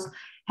floors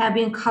have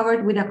been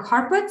covered with a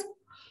carpet.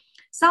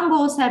 Some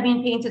walls have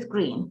been painted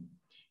green.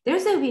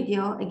 There's a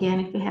video, again,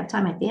 if we have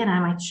time at the end, I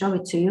might show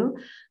it to you.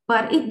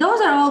 But those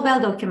are all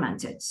well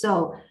documented. So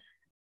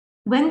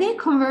when they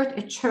convert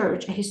a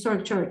church, a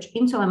historic church,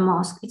 into a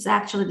mosque, it's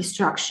actually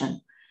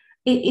destruction.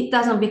 It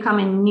doesn't become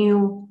a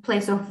new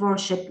place of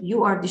worship.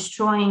 You are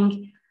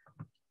destroying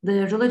the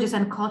religious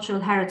and cultural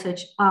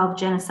heritage of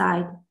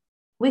genocide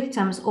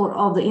victims or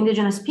of the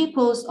indigenous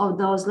peoples of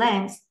those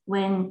lands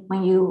when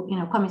you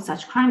commit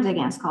such crimes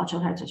against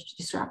cultural heritage,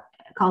 disrupt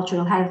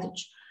cultural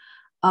heritage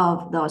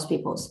of those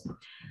peoples.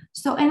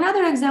 So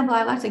another example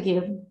I'd like to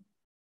give,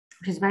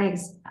 which is very,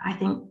 I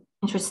think,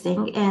 interesting,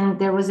 and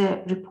there was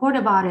a report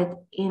about it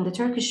in the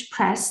Turkish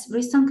press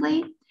recently,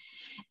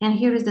 and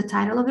here is the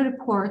title of the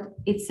report.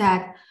 It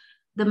said,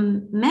 the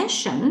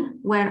mansion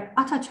where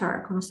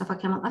Atatürk, Mustafa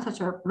Kemal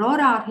Atatürk,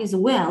 wrote out his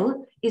will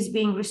is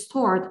being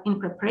restored in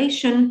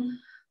preparation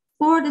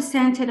for the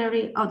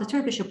centenary of the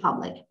Turkish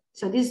Republic.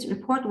 So this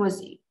report was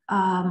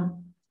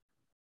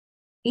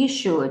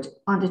issued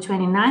on the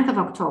 29th of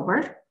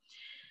October.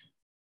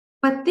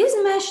 But this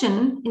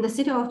mansion in the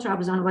city of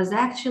Trabzon was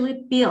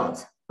actually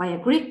built by a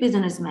Greek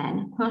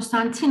businessman,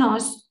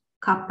 Konstantinos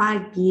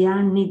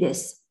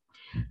Kapagiannidis.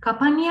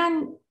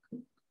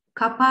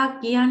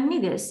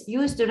 Kapagiannidis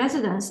used the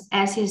residence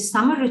as his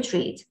summer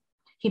retreat.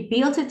 He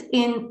built it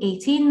in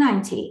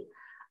 1890.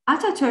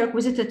 Atatürk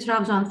visited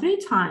Trabzon 3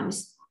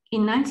 times.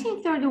 In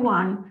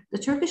 1931, the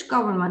Turkish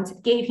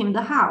government gave him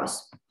the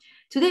house.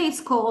 Today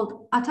it's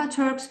called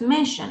Atatürk's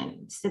Mansion.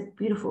 It's a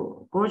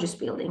beautiful, gorgeous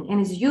building and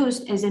is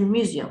used as a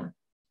museum.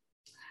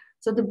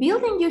 So the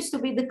building used to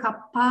be the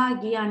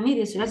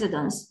Kapagiannidis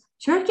residence.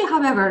 Turkey,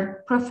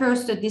 however,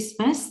 prefers to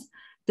dismiss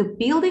the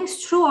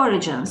building's true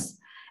origins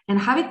and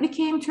how it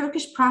became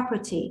Turkish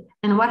property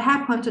and what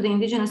happened to the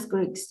indigenous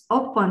Greeks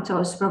of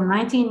Pontos from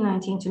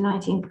 1919 to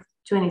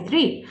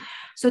 1923.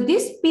 So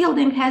this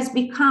building has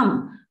become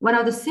one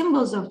of the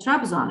symbols of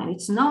Trabzon, and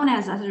it's known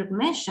as Atatürk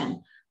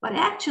Mansion, but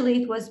actually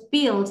it was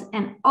built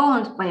and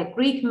owned by a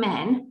Greek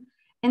man.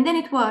 And then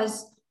it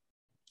was,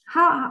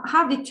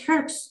 how did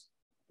Turks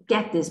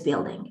get this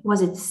building?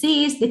 Was it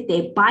seized? Did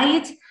they buy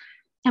it?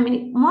 I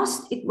mean,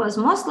 it was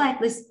most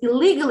likely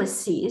illegally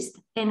seized.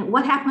 And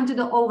what happened to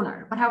the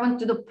owner? What happened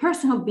to the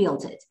person who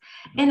built it?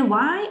 And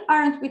why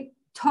aren't we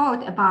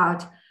taught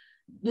about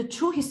the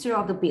true history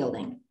of the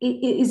building?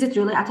 Is it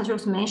really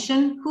Atatürk's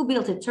mansion? Who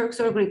built it, Turks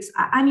or Greeks?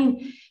 I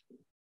mean,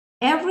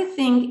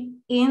 everything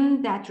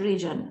in that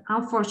region,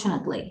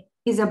 unfortunately,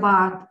 is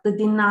about the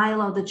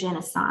denial of the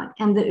genocide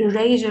and the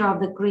erasure of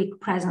the Greek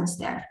presence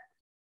there.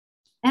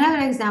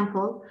 Another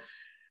example,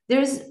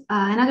 there's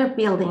another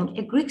building,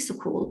 a Greek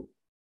school,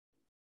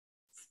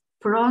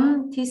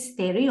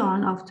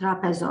 Frontisterion of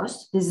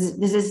Trapezos.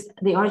 This is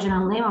the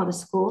original name of the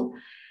school.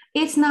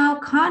 It's now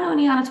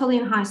Kanuni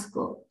Anatolian High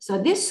School. So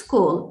this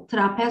school,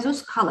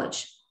 Trapezos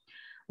College,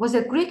 was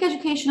a Greek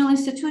educational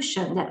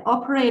institution that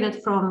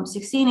operated from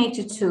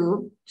 1682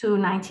 to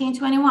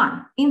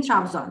 1921 in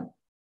Trabzon.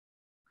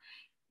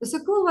 The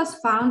school was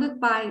founded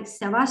by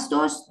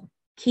Sevastos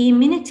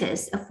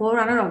Kiminitis, a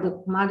forerunner of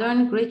the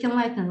modern Greek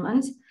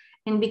Enlightenment,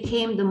 and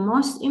became the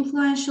most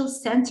influential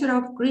center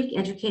of Greek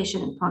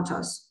education in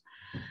Pontos.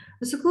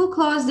 The school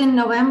closed in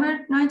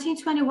November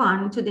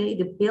 1921. Today,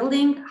 the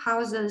building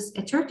houses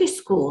a Turkish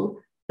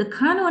school, the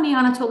Kanuni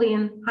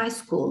Anatolian High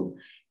School,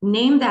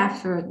 named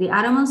after the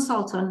Ottoman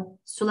Sultan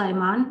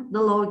Süleyman,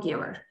 the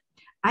lawgiver.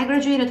 I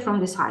graduated from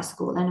this high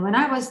school, and when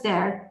I was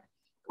there,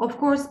 of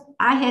course,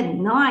 I had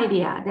no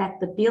idea that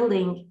the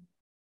building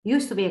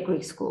used to be a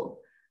Greek school.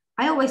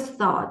 I always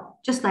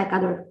thought, just like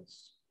other,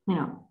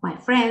 my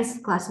friends,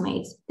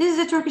 classmates, this is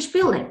a Turkish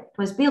building. It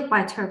was built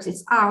by Turks,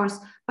 it's ours.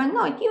 But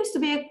no, it used to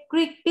be a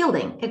Greek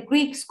building, a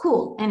Greek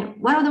school,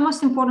 and one of the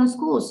most important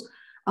schools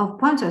of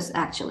Pontus,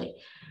 actually.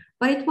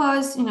 But it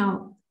was,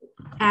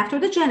 after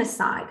the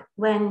genocide,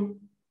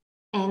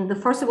 and the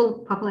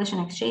forcible population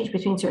exchange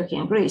between Turkey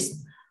and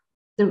Greece,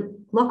 the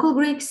local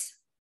Greeks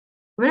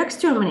were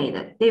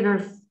exterminated. They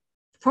were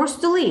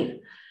forced to leave.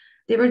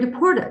 They were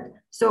deported.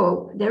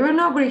 So there were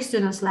no Greek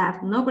students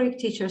left, no Greek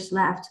teachers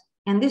left,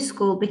 and this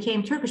school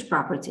became Turkish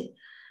property.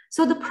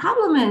 So the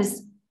problem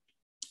is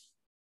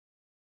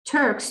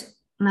Turks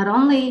not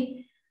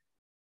only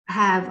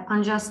have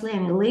unjustly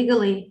and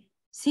illegally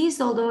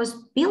seized all those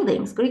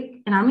buildings,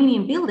 Greek and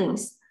Armenian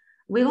buildings,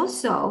 we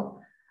also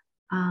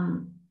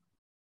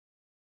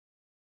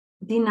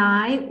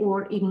deny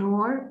or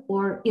ignore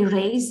or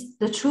erase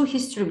the true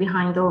history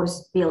behind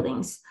those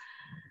buildings.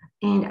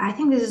 And I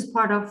think this is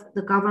part of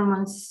the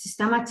government's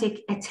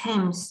systematic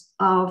attempts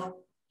of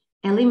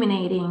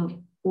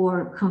eliminating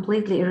or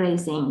completely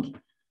erasing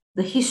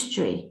the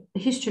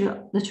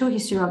true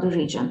history of the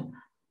region.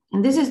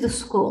 And this is the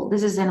school.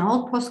 This is an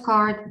old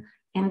postcard,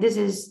 and this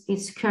is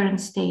its current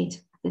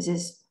state. This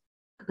is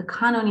the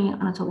Kanuni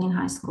Anatolian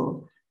High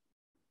School.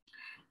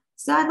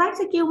 So I'd like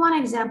to give one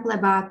example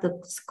about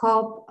the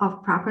scope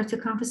of property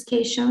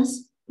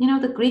confiscations.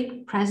 The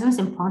Greek presence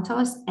in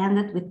Pontos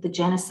ended with the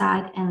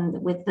genocide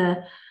and with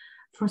the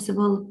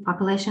forcible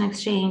population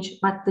exchange,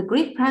 but the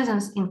Greek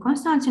presence in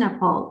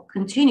Constantinople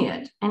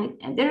continued. And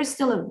there is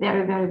still a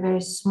very, very,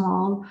 very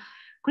small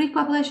Greek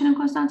population in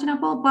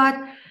Constantinople, but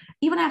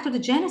even after the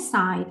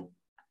genocide,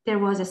 there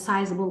was a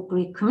sizable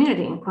Greek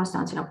community in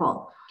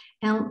Constantinople.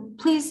 And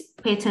please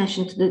pay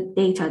attention to the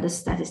data, the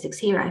statistics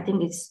here. I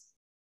think it's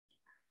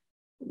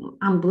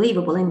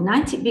unbelievable.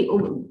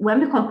 When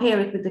we compare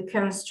it with the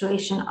current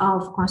situation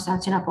of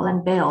Constantinople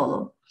and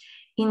Beyoğlu,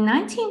 in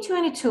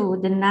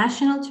 1922, the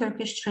National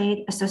Turkish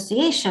Trade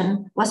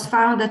Association was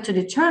founded to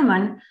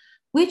determine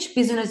which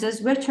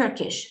businesses were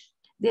Turkish.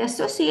 The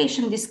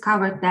association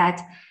discovered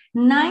that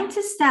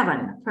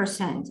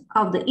 97%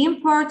 of the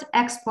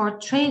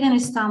import-export trade in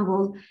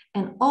Istanbul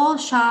and all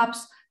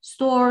shops,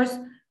 stores,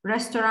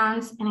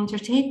 restaurants, and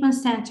entertainment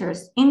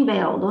centers in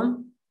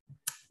Beyoğlu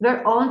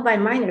were owned by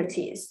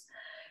minorities.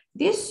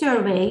 This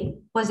survey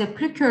was a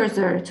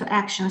precursor to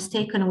actions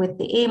taken with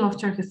the aim of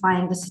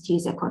Turkifying the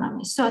city's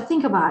economy. So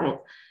think about it.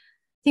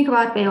 Think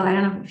about Beyoğlu. I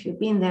don't know if you've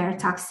been there,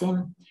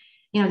 Taksim.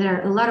 You know, there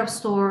are a lot of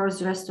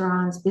stores,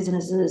 restaurants,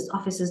 businesses,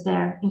 offices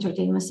there,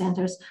 entertainment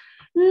centers.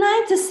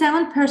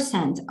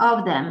 97%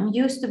 of them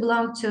used to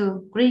belong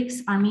to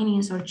Greeks,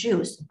 Armenians, or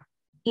Jews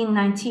in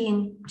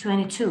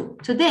 1922.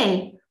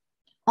 Today,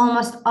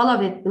 almost all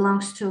of it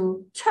belongs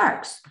to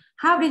Turks.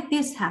 How did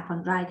this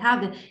happen, right?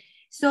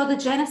 So the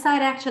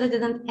genocide actually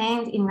didn't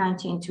end in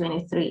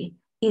 1923.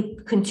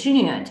 It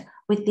continued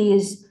with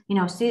these,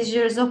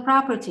 seizures of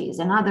properties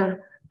and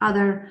other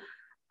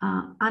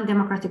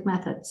undemocratic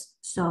methods.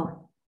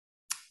 So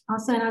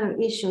also another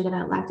issue that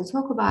I'd like to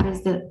talk about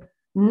is the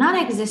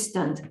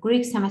non-existent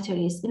Greek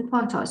cemeteries in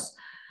Pontos.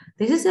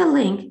 This is a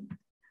link.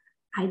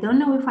 I don't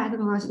know if I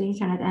can go to the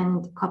internet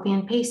and copy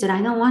and paste it.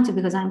 I don't want to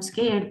because I'm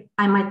scared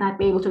I might not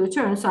be able to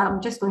return. So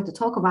I'm just going to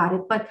talk about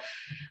it. But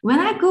when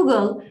I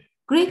Google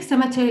Greek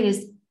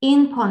cemeteries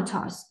in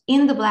Pontos,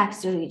 in the Black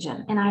Sea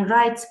region, and I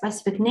write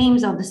specific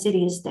names of the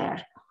cities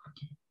there,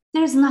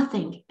 there's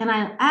nothing. And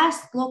I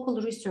asked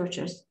local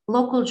researchers,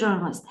 local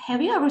journalists,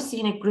 have you ever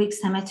seen a Greek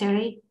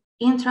cemetery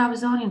in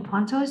Trabzon, in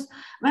Pontos?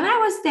 When I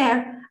was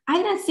there,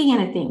 I didn't see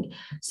anything.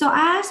 So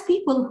I asked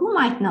people who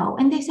might know,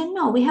 and they said,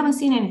 no, we haven't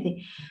seen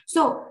anything.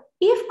 So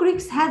if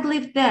Greeks had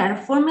lived there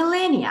for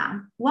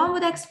millennia, one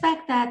would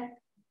expect that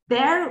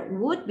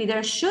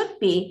there should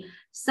be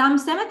some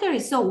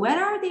cemeteries. So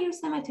where are their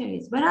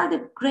cemeteries? Where are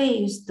the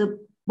graves,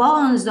 the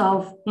bones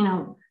of,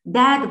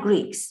 dead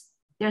Greeks?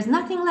 There's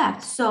nothing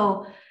left.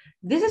 So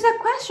this is a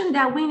question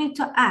that we need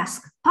to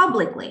ask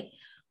publicly.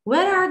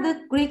 Where are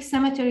the Greek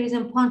cemeteries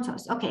in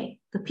Pontos? Okay,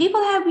 the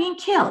people have been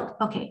killed.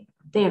 Okay,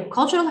 their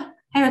cultural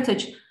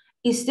heritage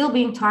is still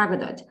being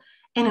targeted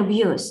and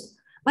abused.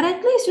 But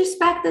at least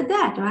respect the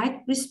dead,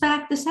 right?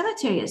 Respect the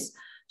cemeteries.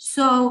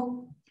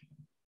 So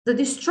the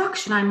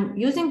destruction, I'm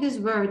using this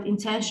word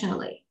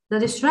intentionally, the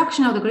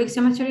destruction of the Greek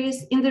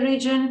cemeteries in the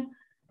region,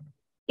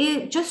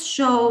 it just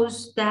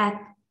shows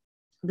that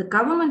the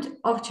government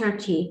of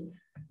Turkey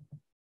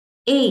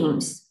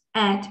aims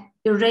at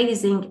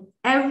erasing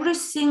every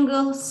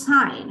single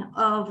sign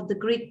of the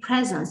Greek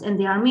presence and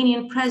the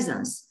Armenian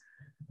presence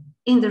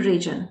in the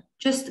region.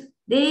 Just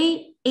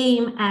they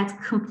aim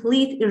at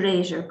complete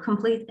erasure,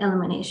 complete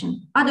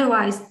elimination.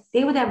 Otherwise,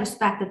 they would have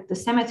respected the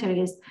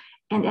cemeteries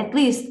and at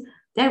least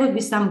there would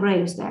be some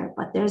graves there,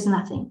 but there's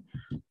nothing.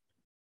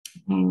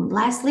 And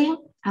lastly,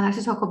 I'd like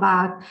to talk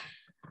about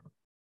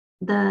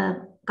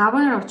the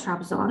governor of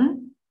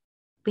Trabzon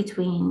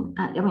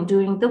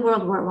during the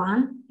World War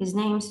I. His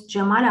name's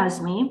Cemal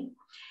Azmi,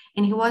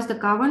 and he was the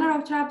governor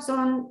of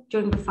Trabzon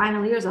during the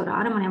final years of the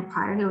Ottoman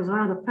Empire. He was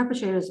one of the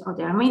perpetrators of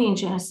the Armenian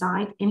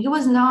genocide, and he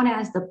was known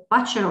as the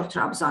Butcher of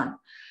Trabzon.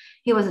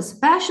 He was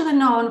especially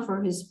known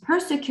for his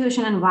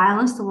persecution and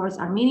violence towards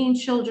Armenian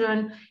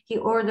children. He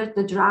ordered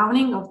the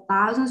drowning of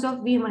thousands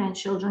of women and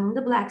children in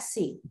the Black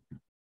Sea.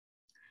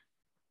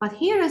 But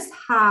here is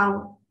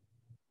how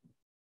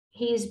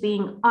he is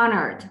being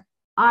honored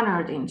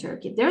in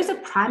Turkey. There's a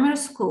primary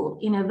school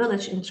in a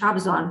village in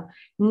Trabzon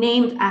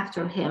named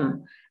after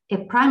him, a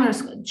primary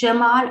school,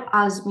 Cemal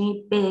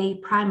Azmi Bey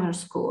Primary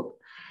School.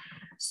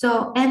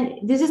 So,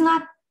 and this is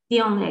not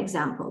the only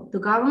example. The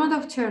government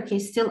of Turkey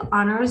still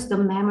honors the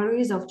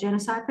memories of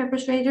genocide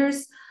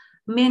perpetrators.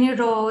 Many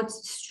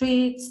roads,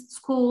 streets,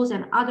 schools,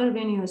 and other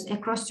venues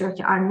across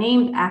Turkey are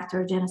named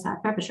after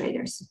genocide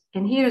perpetrators.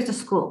 And here's the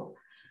school,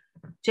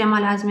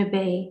 Cemal Azmi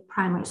Bey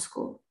Primary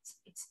School.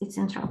 It's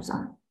in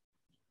Trabzon.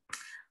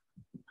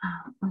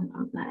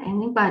 I'm not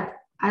ending, but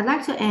I'd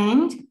like to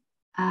end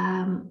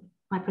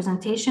my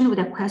presentation with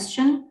a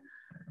question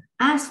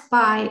asked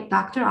by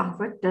Dr.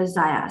 Alfred de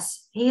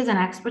Zayas. He is an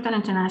expert on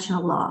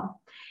international law.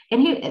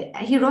 And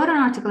he wrote an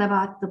article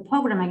about the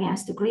pogrom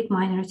against the Greek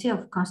minority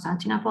of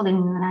Constantinople in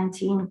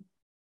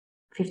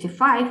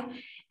 1955.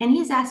 And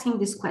he's asking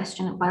this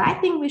question, but I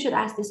think we should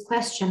ask this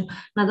question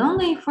not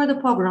only for the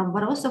pogrom,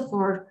 but also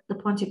for the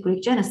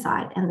Pontic-Greek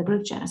genocide and the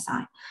Greek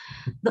genocide.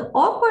 The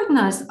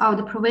awkwardness of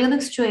the prevailing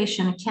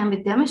situation can be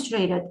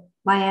demonstrated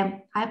by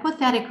a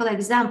hypothetical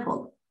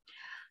example.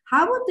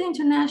 How would the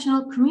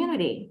international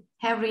community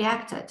have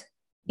reacted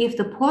if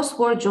the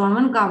post-war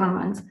German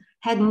government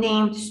had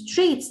named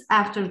streets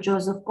after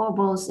Joseph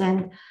Goebbels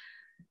and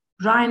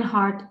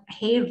Reinhard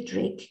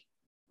Heydrich,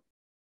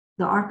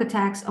 the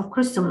architects of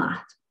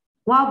Kristallnacht?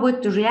 what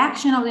would the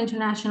reaction of the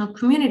international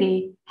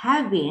community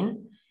have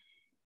been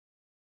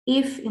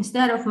if,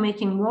 instead of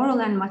making moral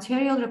and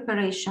material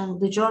reparation,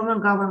 the German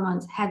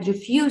government had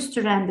refused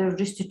to render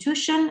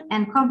restitution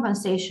and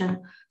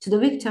compensation to the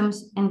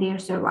victims and their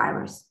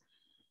survivors?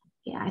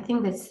 Yeah, I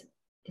think it's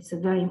a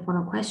very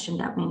important question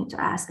that we need to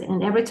ask.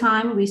 And every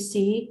time we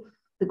see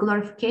the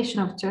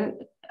glorification of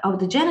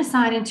the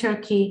genocide in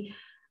Turkey,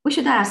 we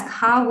should ask,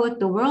 how would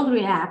the world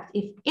react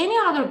if any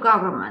other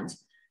government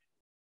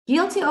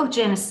guilty of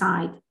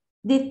genocide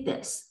did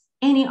this?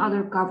 Any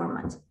other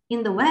government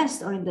in the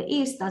West or in the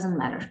East, doesn't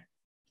matter.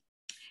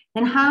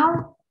 And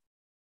how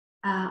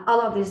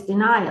all of this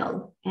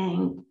denial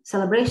and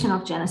celebration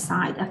of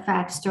genocide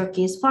affects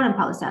Turkey's foreign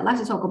policy. I'd like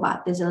to talk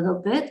about this a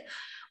little bit.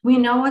 We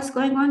know what's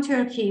going on in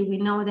Turkey. We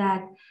know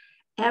that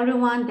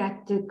everyone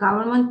that the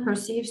government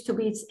perceives to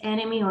be its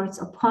enemy or its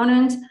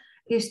opponent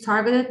is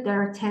targeted. There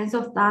are tens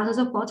of thousands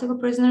of political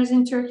prisoners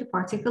in Turkey,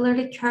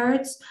 particularly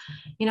Kurds.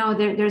 You know,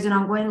 there's an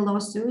ongoing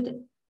lawsuit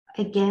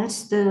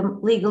against the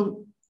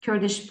legal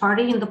Kurdish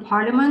party in the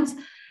parliament,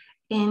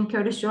 and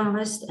Kurdish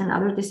journalists and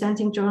other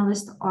dissenting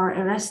journalists are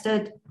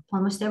arrested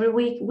almost every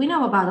week. We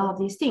know about all of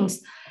these things.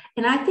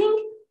 And I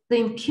think the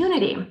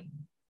impunity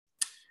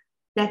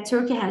that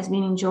Turkey has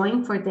been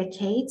enjoying for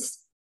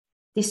decades,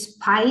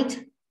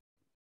 despite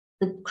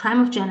the crime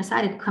of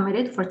genocide it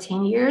committed for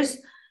 10 years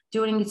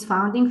during its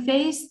founding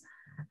phase,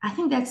 I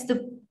think that's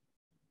the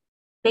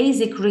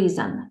basic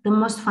reason, the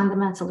most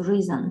fundamental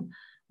reason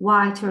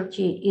why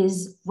Turkey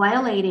is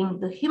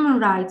violating the human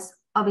rights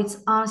of its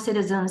own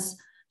citizens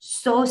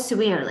so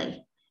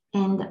severely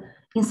and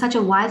in such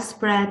a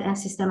widespread and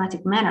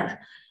systematic manner.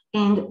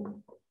 And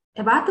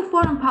about the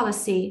foreign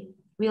policy,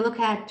 we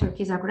look at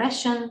Turkey's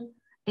aggression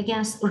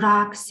against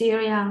Iraq,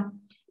 Syria,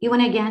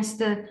 even against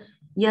the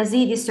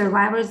Yazidi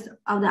survivors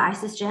of the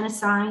ISIS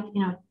genocide,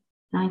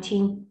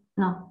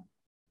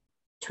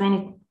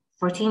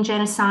 2014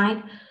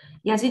 genocide.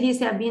 Yazidis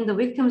have been the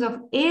victims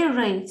of air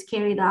raids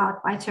carried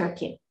out by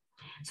Turkey.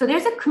 So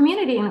there's a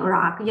community in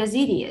Iraq,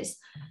 Yazidis.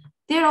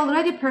 They're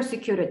already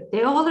persecuted.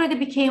 They already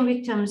became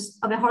victims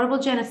of a horrible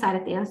genocide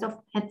at the hands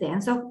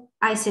of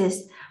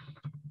ISIS.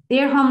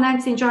 Their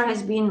homeland, Sinjar,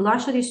 has been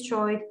largely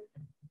destroyed.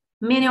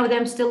 Many of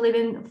them still live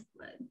in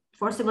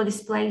forcibly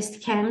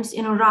displaced camps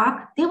in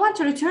Iraq. They want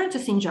to return to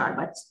Sinjar,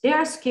 but they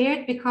are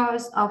scared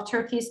because of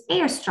Turkey's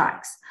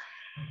airstrikes.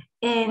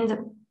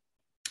 And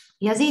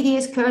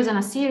Yazidis, Kurds, and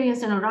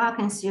Assyrians in Iraq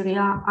and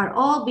Syria are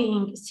all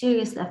being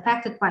seriously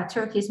affected by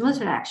Turkey's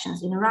military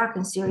actions in Iraq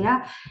and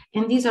Syria.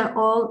 And these are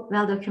all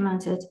well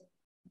documented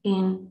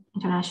in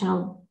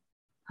international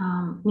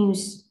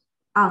news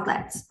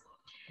outlets.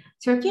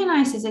 Turkey and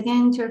ISIS,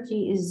 again,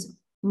 Turkey is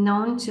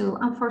known to,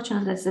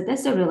 unfortunately,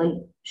 that's a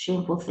really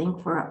shameful thing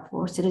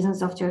for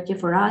citizens of Turkey,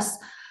 for us.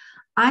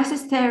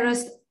 ISIS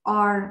terrorists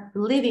are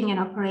living and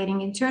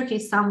operating in Turkey,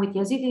 some with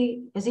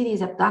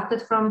Yazidis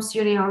abducted from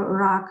Syria or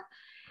Iraq.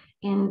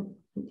 And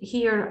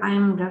here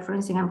I'm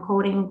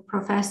quoting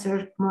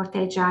Professor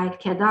Mortejai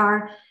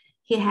Kedar.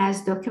 He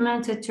has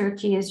documented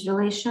Turkey's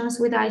relations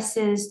with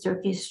ISIS,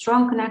 ISIS's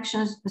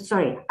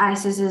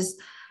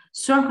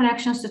strong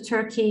connections to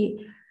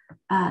Turkey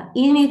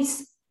in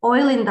its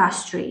oil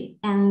industry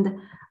and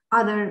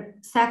other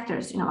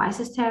sectors.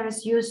 ISIS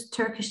terrorists used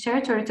Turkish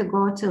territory to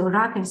go to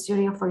Iraq and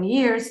Syria for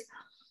years.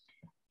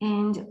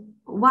 And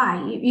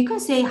why? You can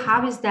say,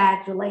 how is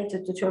that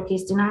related to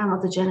Turkey's denial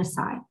of the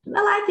genocide?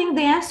 Well, I think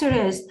the answer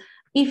is,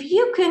 if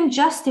you can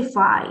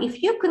justify,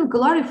 if you can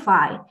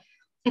glorify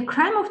a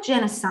crime of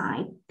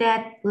genocide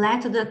that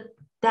led to the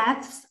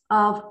deaths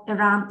of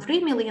around 3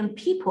 million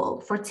people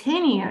for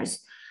 10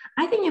 years,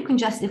 I think you can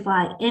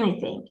justify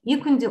anything. You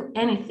can do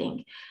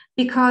anything,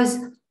 because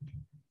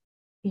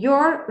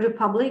your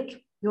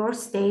republic, your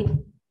state,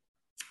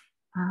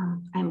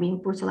 I'm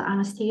being brutally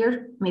honest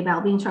here, maybe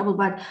I'll be in trouble,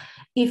 but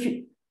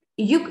if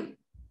you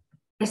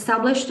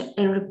established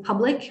a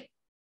republic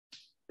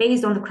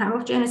based on the crime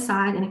of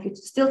genocide, and if you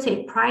still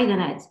take pride in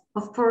it,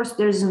 of course,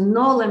 there's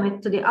no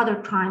limit to the other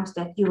crimes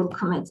that you will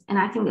commit. And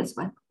I think that's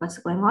what's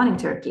going on in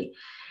Turkey.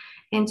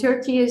 And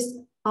Turkey is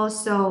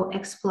also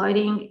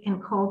exploiting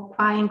and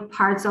occupying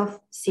parts of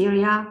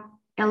Syria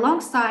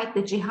alongside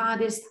the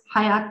jihadist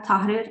Hayat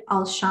Tahrir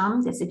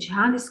al-Sham. That's a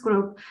jihadist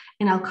group,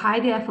 an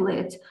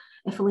Al-Qaeda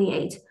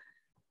affiliate.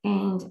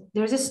 And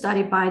there's a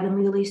study by the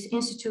Middle East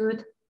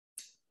Institute.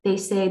 They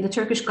say the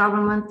Turkish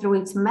government, through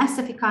its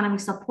massive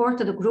economic support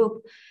to the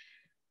group,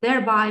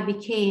 thereby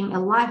became a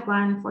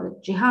lifeline for the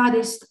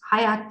jihadist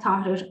Hayat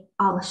Tahrir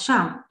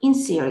al-Sham in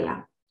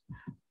Syria.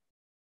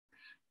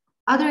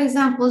 Other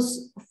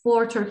examples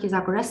for Turkey's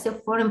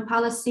aggressive foreign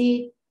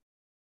policy,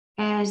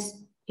 as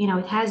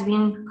it has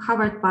been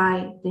covered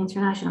by the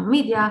international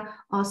media,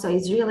 also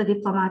Israeli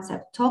diplomats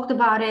have talked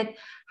about it.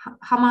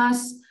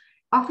 Hamas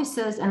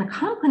offices and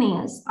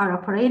companies are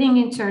operating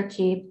in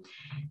Turkey.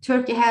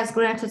 Turkey has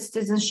granted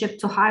citizenship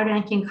to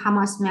high-ranking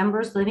Hamas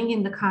members living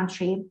in the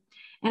country.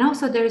 And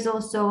also there is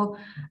also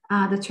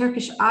the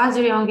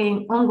Turkish-Azeri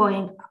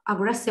ongoing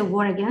aggressive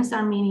war against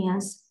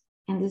Armenians.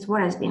 And this war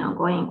has been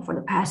ongoing for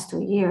the past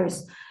 2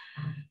 years.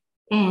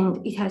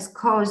 and it has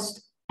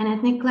caused an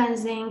ethnic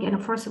cleansing and a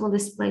forcible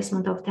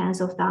displacement of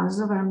tens of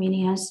thousands of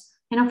Armenians.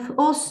 And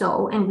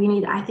also, and we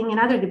need, I think,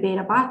 another debate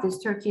about this,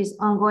 Turkey's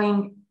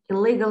ongoing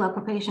illegal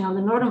occupation of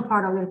the northern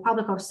part of the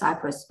Republic of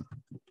Cyprus.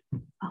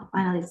 Oh,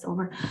 finally, it's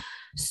over.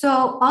 So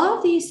all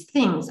of these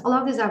things, all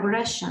of this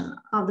aggression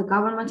of the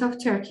government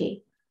of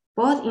Turkey,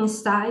 both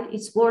inside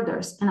its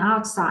borders and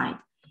outside,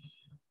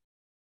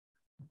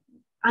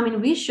 I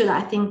mean, we should,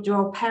 I think,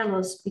 draw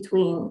parallels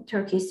between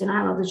Turkey's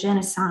denial of the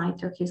genocide,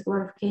 Turkey's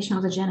glorification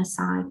of the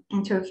genocide,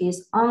 and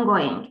Turkey's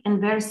ongoing and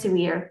very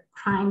severe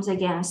crimes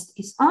against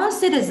its own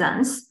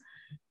citizens.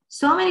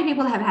 So many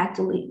people have had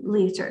to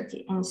leave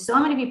Turkey, and so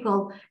many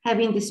people have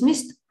been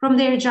dismissed from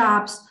their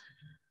jobs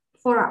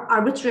for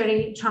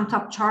arbitrary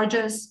trumped-up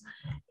charges.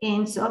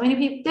 And so many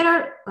people, there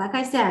are, like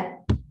I said,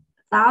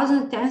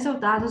 thousands, tens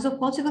of thousands of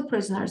political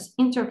prisoners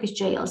in Turkish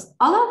jails.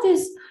 All of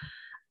this,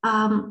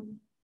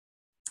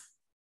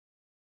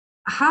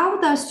 how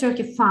does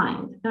Turkey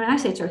find, when I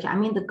say Turkey, I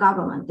mean the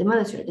government, the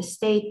military, the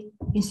state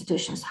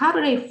institutions, how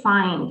do they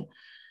find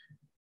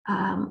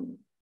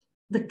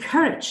the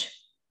courage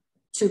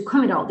to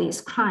commit all these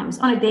crimes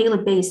on a daily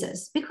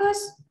basis? Because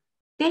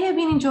they have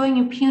been enjoying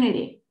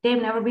impunity.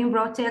 They've never been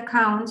brought to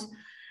account,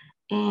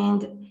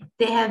 and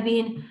they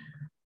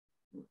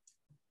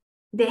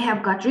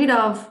have got rid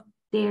of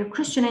their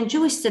Christian and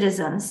Jewish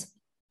citizens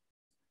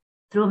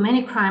through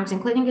many crimes,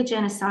 including a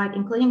genocide,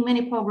 including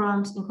many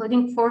pogroms,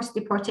 including forced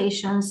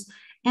deportations,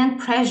 and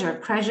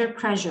pressure,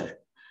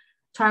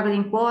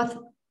 targeting both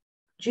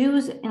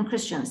Jews and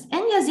Christians,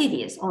 and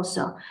Yazidis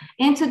also.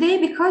 And today,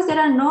 because there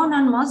are no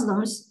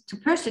non-Muslims to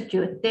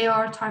persecute, they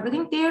are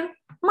targeting their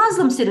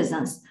Muslim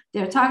citizens.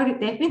 They've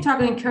been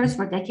targeting Kurds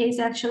for decades,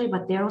 actually,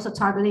 but they're also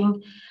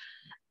targeting,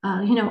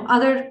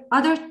 other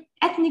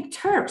ethnic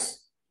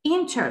Turks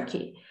in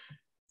Turkey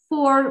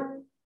for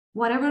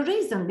whatever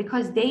reason,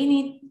 because they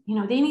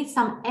need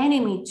some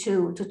enemy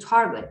to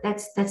target.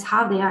 That's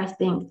how they, I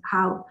think,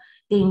 how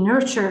they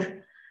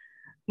nurture,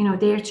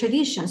 their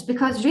traditions.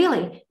 Because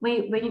really,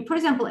 when you, for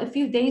example, a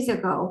few days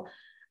ago,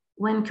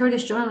 when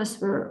Kurdish journalists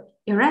were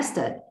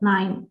arrested,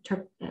 9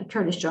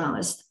 Kurdish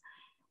journalists,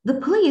 the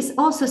police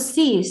also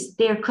seized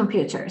their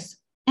computers.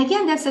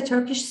 Again, that's a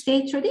Turkish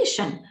state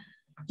tradition.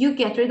 You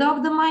get rid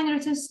of the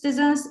minority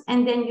citizens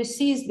and then you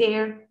seize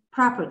their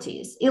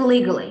properties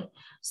illegally.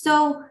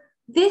 So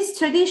this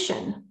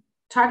tradition,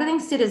 targeting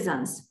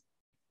citizens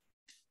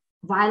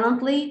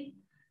violently,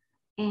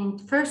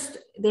 and first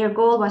their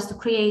goal was to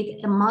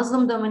create a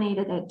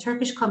Muslim-dominated, a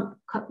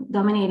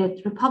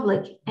Turkish-dominated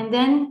republic. And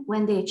then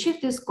when they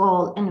achieved this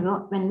goal, and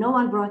when no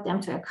one brought them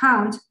to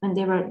account, when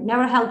they were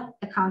never held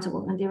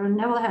accountable, when they were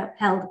never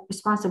held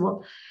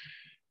responsible,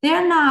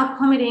 they're now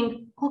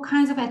committing all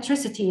kinds of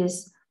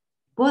atrocities,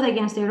 both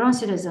against their own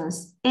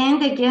citizens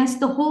and against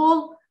the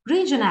whole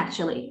region,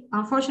 actually.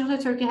 Unfortunately,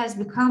 Turkey has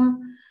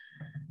become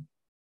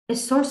a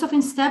source of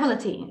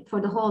instability for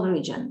the whole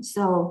region.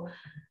 So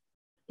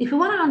if you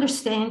want to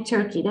understand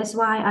Turkey, that's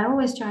why I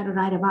always try to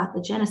write about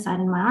the genocide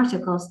in my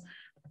articles.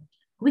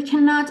 We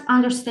cannot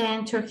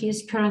understand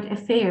Turkey's current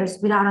affairs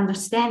without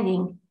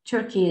understanding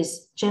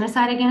Turkey's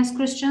genocide against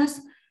Christians,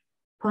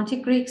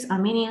 Pontic-Greeks,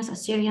 Armenians,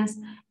 Assyrians,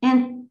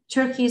 and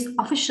Turkey's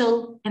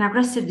official and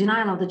aggressive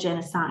denial of the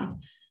genocide.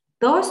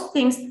 Those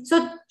things,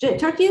 so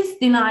Turkey's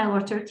denial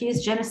or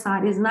Turkey's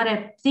genocide is not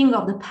a thing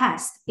of the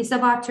past. It's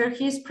about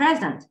Turkey's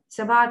present. It's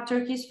about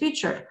Turkey's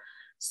future.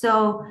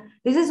 So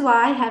this is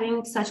why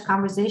having such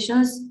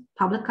conversations,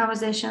 public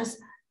conversations,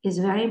 is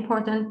very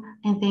important.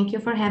 And thank you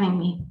for having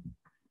me.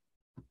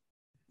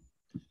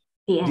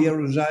 Dear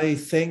Uzay,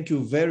 thank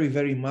you very,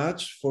 very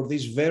much for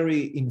this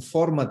very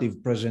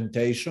informative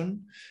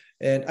presentation.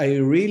 And I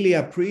really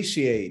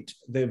appreciate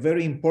the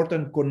very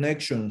important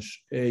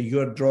connections you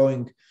are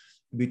drawing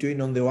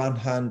between, on the one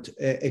hand,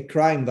 a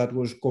crime that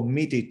was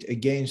committed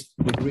against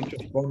the Greeks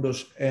of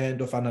Pontus and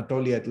of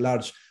Anatolia at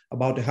large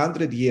about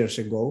 100 years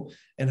ago,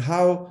 and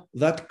how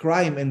that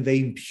crime and the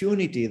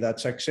impunity that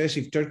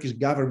successive Turkish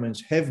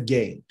governments have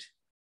gained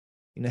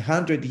in a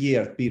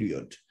 100-year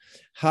period,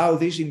 how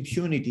this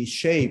impunity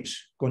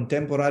shapes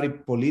contemporary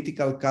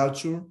political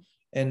culture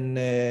and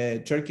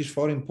Turkish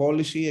foreign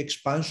policy,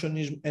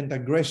 expansionism and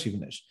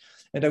aggressiveness.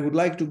 And I would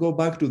like to go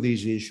back to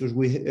these issues.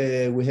 We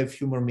have a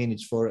few more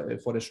minutes for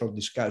a short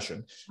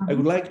discussion. I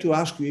would like to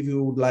ask you if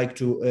you would like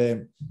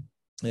to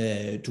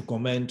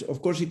comment.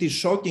 Of course, it is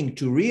shocking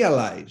to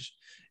realize,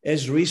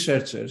 as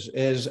researchers,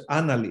 as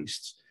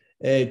analysts,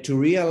 to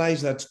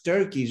realize that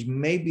Turkey is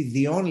maybe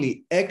the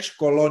only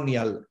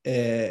ex-colonial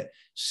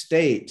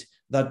state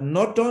that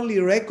not only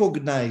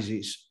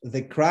recognizes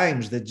the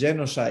crimes, the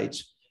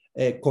genocides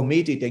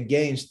committed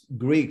against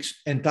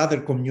Greeks and other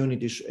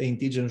communities,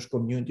 indigenous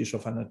communities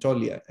of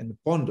Anatolia and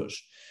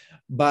Pontus,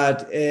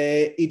 but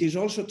it is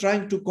also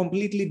trying to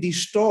completely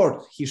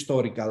distort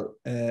historical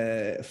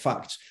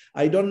facts.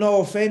 I don't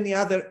know of any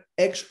other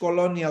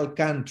ex-colonial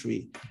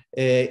country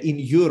in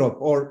Europe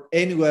or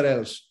anywhere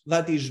else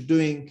that is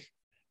doing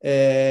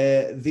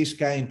this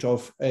kind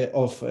of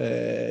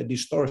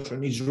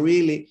distortion. It's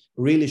really,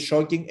 really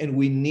shocking, and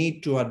we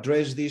need to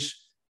address this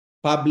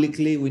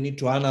publicly. We need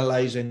to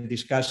analyze and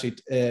discuss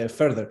it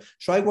further.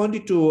 So I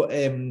wanted to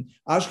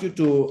ask you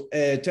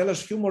to tell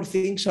us a few more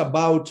things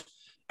about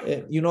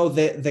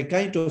the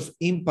kind of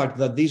impact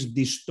that this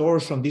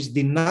distortion, this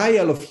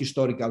denial of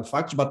historical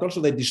facts, but also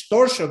the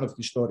distortion of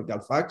historical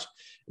facts,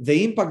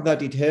 the impact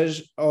that it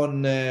has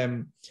on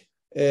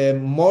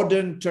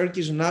modern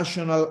Turkish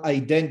national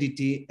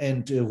identity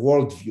and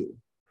worldview.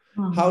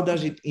 Mm-hmm. How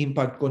does it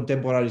impact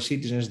contemporary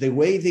citizens, the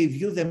way they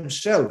view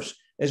themselves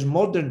as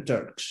modern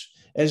Turks,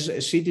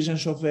 as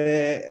citizens of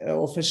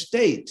a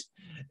state?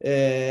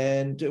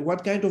 And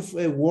what kind of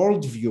a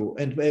worldview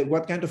and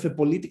what kind of a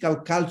political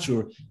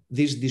culture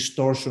this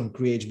distortion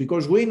creates?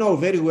 Because we know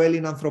very well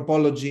in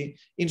anthropology,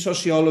 in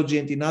sociology,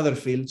 and in other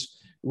fields,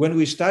 when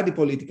we study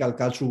political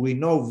culture, we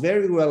know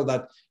very well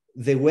that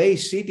the way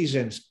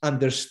citizens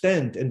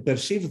understand and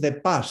perceive the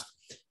past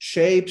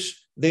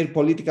shapes their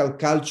political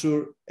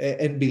culture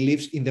and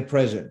beliefs in the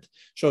present.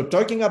 So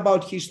talking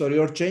about history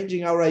or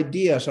changing our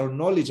ideas, our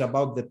knowledge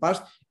about the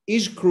past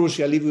is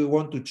crucial if we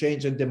want to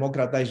change and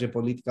democratize a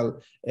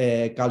political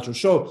culture.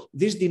 So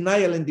this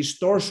denial and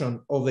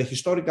distortion of the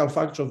historical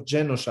facts of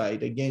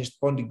genocide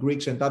against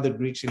Pontic-Greeks and other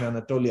Greeks in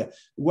Anatolia,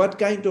 what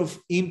kind of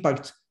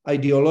impact,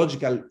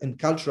 ideological and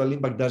cultural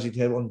impact, does it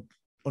have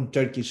on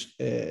Turkish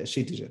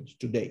citizens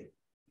today?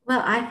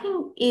 Well, I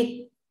think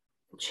it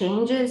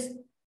changes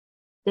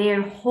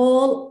their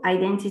whole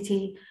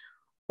identity,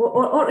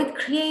 or it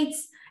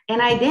creates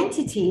an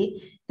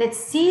identity that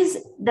sees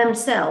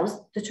themselves,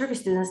 the Turkish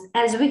citizens,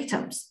 as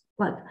victims.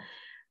 But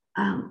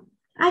I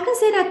can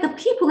say that the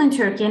people in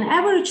Turkey, an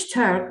average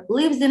Turk,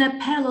 lives in a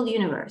parallel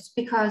universe,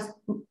 because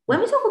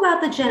when we talk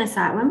about the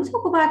genocide, when we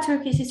talk about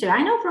Turkish history,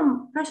 I know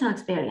from personal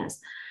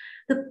experience,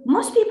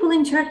 most people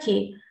in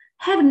Turkey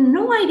have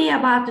no idea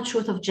about the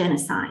truth of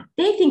genocide.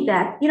 They think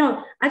that,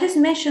 I just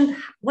mentioned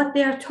what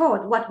they are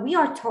taught, what we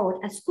are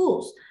taught at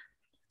schools.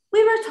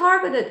 We were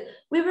targeted.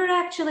 We were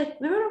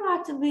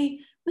about to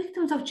be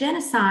victims of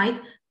genocide,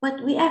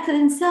 but we acted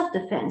in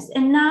self-defense.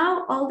 And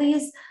now all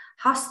these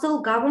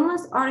hostile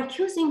governments are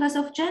accusing us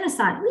of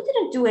genocide. We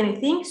didn't do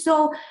anything.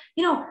 So,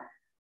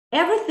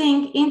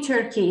 everything in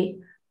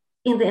Turkey,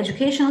 in the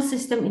educational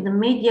system, in the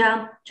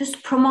media,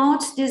 just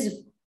promotes this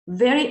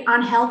very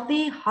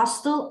unhealthy,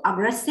 hostile,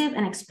 aggressive,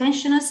 and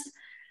expansionist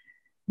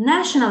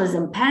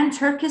nationalism,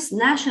 pan-Turkish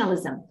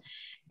nationalism.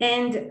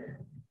 And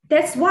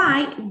that's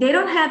why they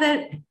don't have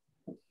a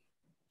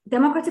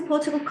democratic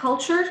political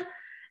culture.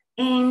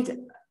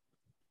 And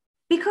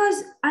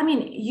because,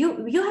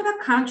 you have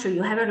a country,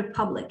 you have a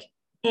republic,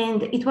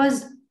 and it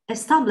was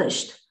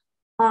established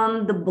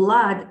on the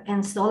blood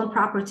and stolen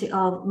property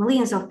of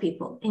millions of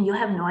people. And you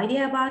have no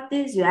idea about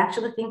this. You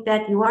actually think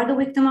that you are the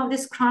victim of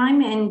this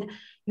crime, and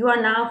you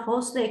are now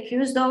falsely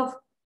accused of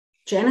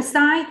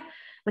genocide,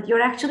 but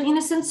you're actually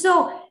innocent. So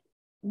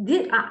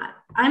this is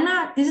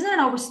not an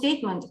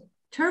overstatement.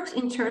 Turks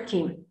in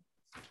Turkey,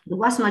 the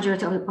vast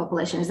majority of the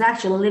population, is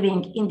actually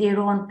living in their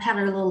own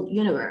parallel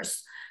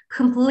universe,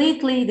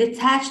 completely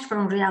detached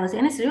from reality.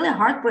 And it's really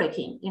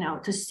heartbreaking,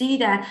 to see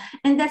that.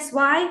 And that's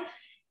why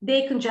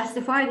they can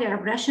justify their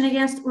aggression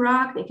against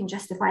Iraq. They can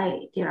justify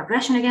their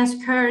aggression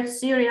against Kurds,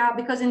 Syria,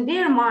 because in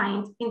their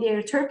mind, in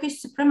their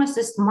Turkish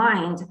supremacist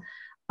mind,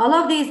 all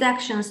of these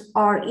actions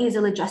are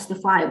easily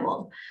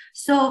justifiable.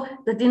 So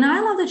the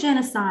denial of the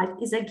genocide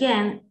is,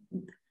 again,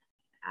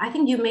 I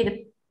think you made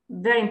a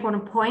very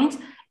important point.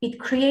 It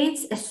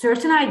creates a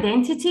certain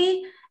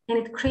identity, and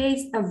it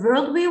creates a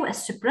worldview, a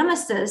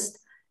supremacist,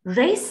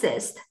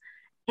 racist,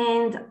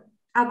 and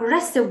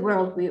aggressive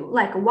worldview.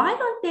 Like, why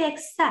don't they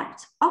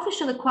accept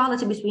official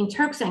equality between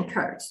Turks and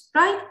Kurds,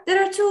 right?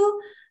 There are two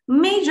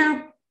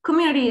major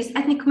communities,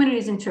 ethnic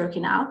communities in Turkey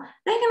now.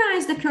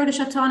 Recognize the Kurdish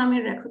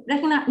autonomy,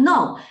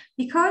 no,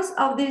 because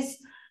of this,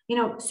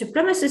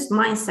 supremacist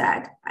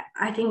mindset.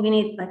 I think we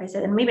need, like I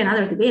said, and maybe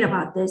another debate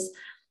about this,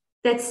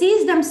 that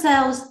sees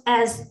themselves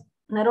as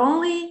not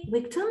only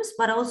victims,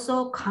 but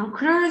also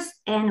conquerors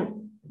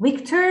and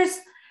victors,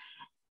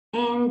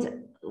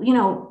 and,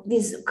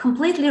 this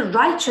completely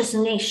righteous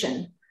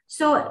nation.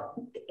 So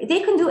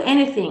they can do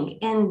anything.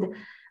 And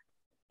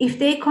if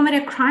they commit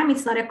a crime,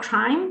 it's not a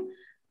crime,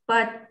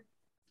 but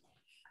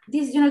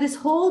this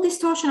whole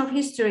distortion of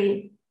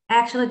history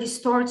actually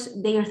distorts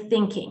their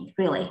thinking,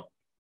 really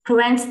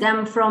prevents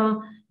them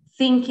from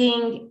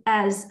thinking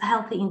as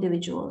healthy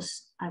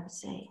individuals, I would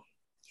say.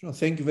 So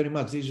thank you very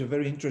much. This is a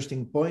very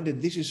interesting point. And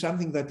this is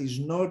something that is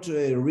not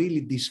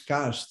really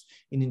discussed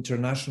in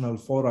international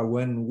fora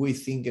when we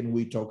think and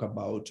we talk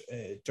about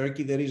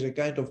Turkey. There is a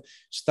kind of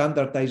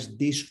standardized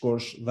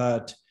discourse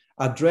that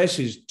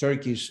addresses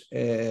Turkey's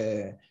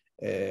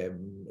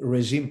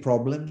regime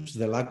problems,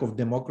 the lack of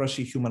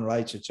democracy, human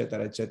rights,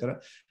 etc., etc.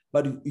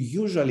 But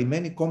usually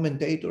many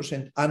commentators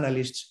and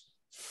analysts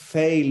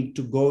fail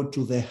to go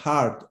to the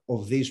heart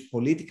of this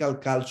political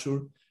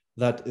culture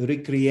that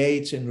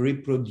recreates and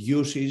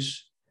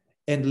reproduces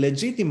and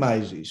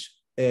legitimizes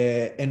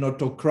an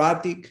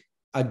autocratic,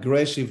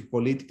 aggressive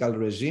political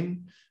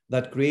regime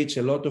that creates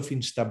a lot of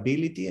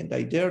instability, and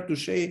I dare to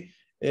say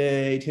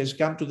it has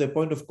come to the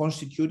point of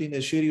constituting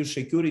a serious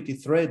security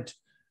threat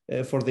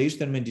for the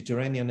Eastern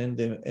Mediterranean and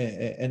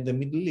the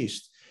Middle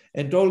East.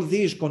 And all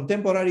these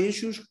contemporary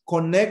issues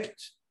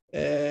connect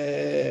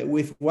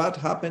with what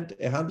happened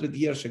 100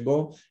 years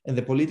ago and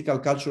the political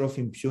culture of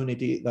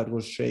impunity that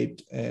was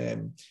shaped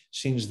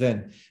since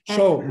then.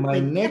 So my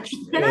next...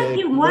 Can I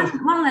give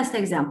one last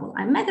example?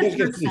 I met a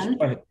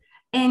person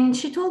and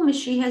she told me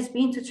she has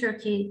been to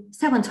Turkey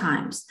 7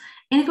 times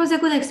and it was a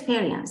good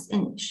experience,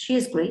 and she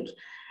is Greek.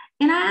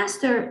 And I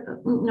asked her,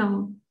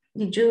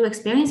 did you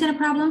experience any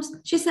problems?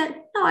 She said,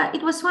 no,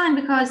 it was fine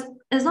because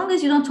as long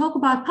as you don't talk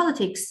about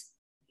politics,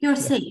 you're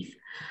safe.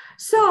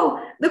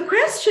 So the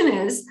question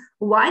is,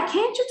 why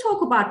can't you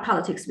talk about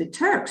politics with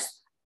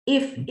Turks?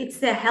 If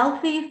it's a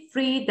healthy,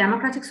 free,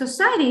 democratic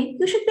society,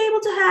 you should be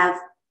able to have,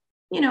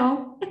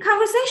 a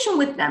conversation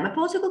with them, a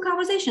political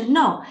conversation.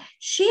 No,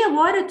 she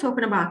avoided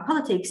talking about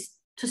politics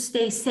to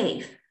stay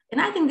safe. And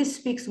I think this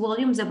speaks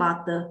volumes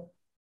about the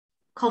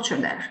culture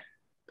there,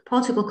 the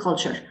political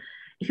culture.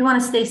 If you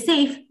want to stay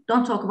safe,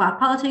 don't talk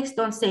about politics,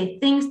 don't say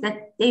things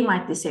that they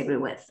might disagree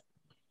with.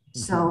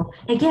 So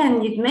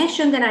again, you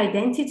mentioned an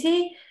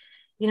identity,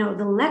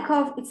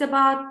 it's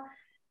about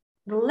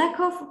the lack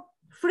of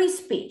free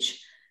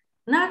speech,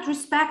 not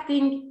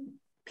respecting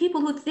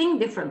people who think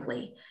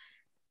differently,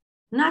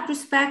 not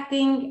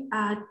respecting,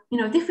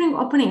 different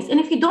opinions. And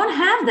if you don't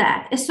have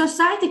that, a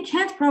society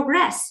can't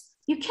progress.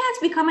 You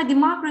can't become a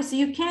democracy.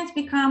 You can't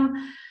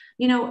become,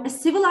 a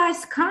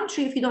civilized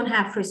country if you don't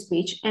have free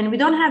speech. And we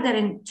don't have that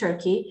in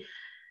Turkey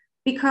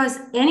because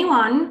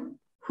anyone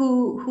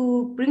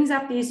who brings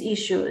up these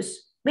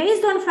issues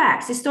based on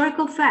facts,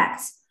 historical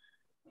facts,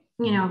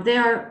 they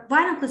are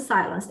violently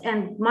silenced.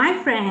 And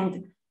my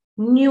friend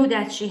knew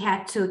that she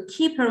had to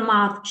keep her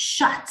mouth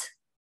shut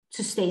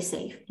to stay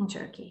safe in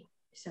Turkey.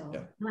 So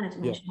I wanted to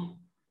mention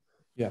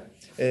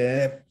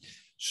that.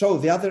 So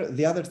the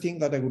other thing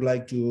that I would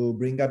like to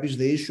bring up is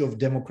the issue of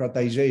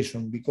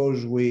democratization,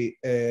 because we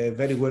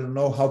very well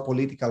know how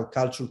political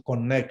culture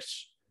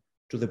connects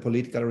to the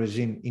political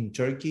regime in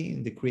Turkey,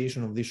 in the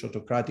creation of this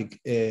autocratic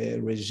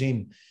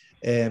regime.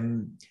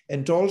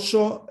 And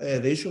also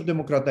the issue of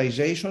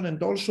democratization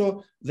and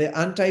also the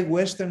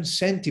anti-Western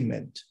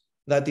sentiment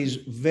that is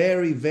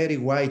very, very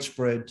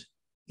widespread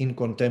in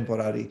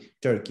contemporary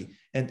Turkey.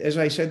 And as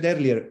I said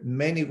earlier,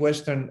 many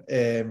Western,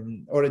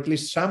 or at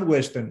least some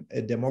Western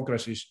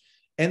democracies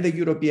and the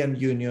European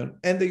Union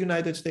and the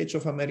United States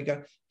of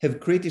America have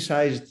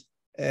criticized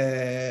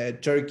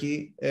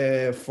Turkey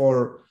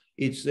for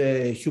its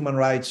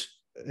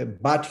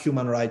bad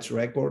human rights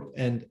record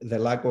and the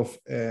lack of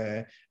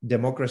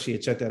democracy,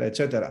 etc.,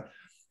 etc.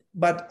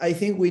 But I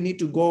think we need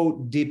to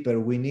go deeper.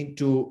 We need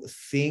to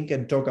think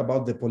and talk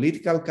about the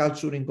political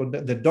culture,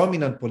 the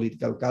dominant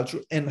political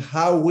culture, and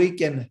how we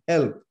can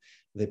help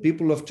the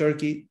people of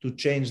Turkey to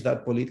change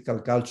that political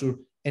culture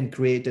and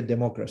create a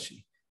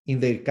democracy in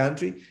their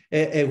country,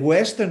 a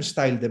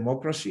Western-style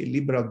democracy, a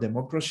liberal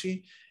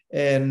democracy.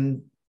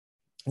 And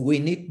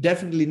we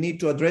definitely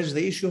need to address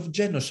the issue of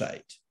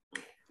genocide.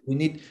 We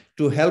need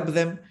to help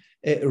them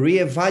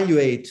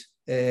reevaluate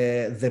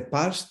the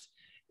past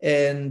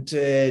and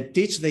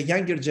teach the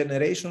younger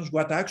generations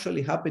what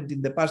actually happened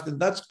in the past. And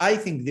that's, I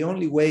think, the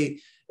only way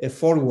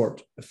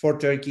forward for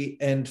Turkey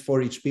and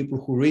for its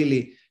people who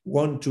really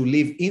want to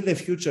live in the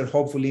future,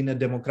 hopefully in a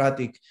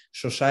democratic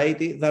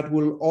society that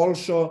will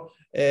also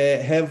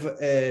have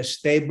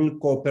stable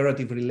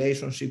cooperative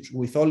relationships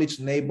with all its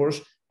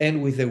neighbors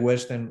and with the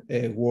Western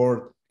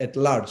world at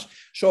large.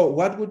 So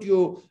what would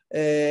you,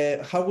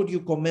 how would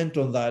you comment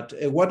on that?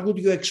 What would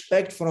you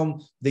expect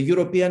from the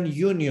European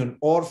Union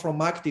or from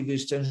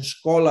activists and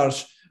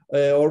scholars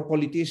or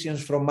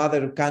politicians from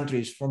other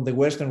countries, from the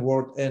Western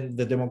world and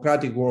the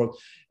democratic world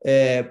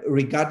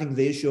regarding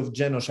the issue of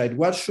genocide?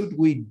 What should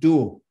we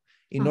do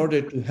in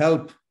order to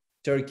help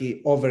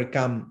Turkey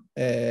overcome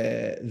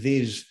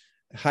this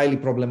highly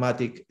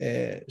problematic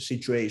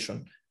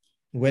situation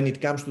when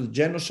it comes to the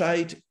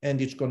genocide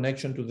and its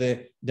connection to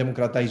the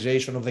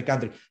democratization of the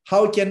country?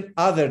 How can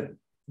the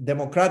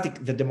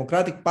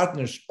democratic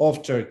partners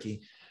of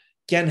Turkey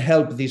can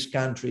help this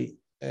country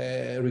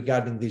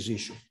regarding this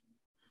issue?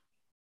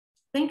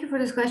 Thank you for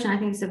this question. I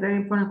think it's a very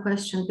important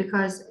question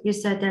because you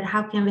said that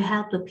how can we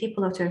help the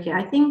people of Turkey?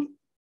 I think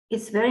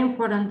it's very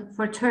important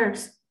for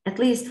Turks, at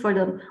least for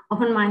the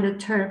open-minded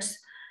Turks,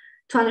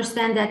 to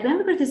understand that when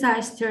we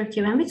criticize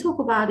Turkey, when we talk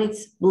about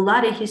its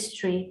bloody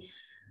history,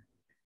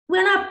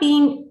 we're not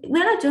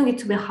doing it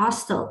to be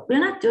hostile. We're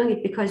not doing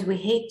it because we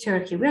hate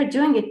Turkey. We're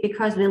doing it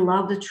because we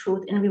love the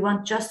truth and we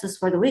want justice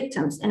for the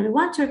victims. And we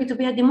want Turkey to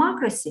be a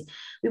democracy.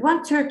 We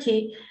want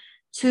Turkey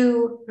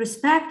to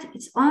respect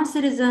its own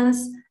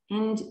citizens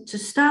and to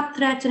stop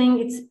threatening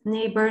its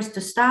neighbors,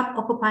 to stop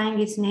occupying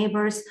its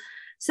neighbors.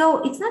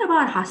 So it's not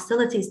about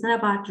hostility. It's not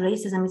about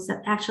racism. It's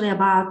actually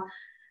about...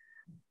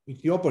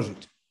 It's the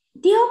opposite.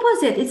 The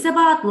opposite. It's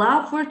about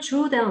love for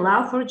truth and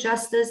love for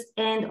justice.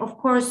 And of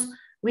course,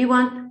 we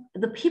want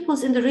the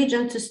peoples in the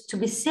region to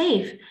be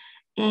safe.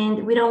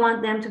 And we don't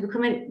want them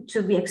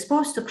to be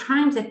exposed to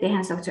crimes at the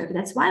hands of Turkey.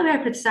 That's why we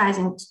are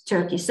criticizing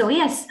Turkey. So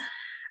yes,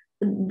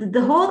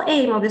 the whole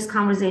aim of this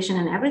conversation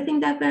and everything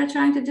that we're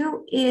trying to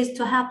do is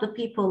to help the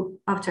people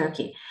of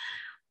Turkey.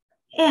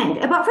 And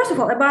first of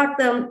all, about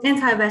the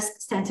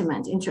anti-West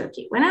sentiment in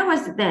Turkey. When I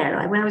was there,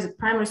 like when I was in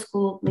primary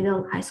school,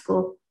 middle, high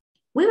school,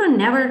 we were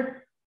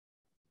never,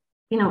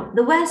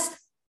 the West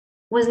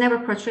was never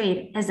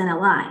portrayed as an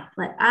ally.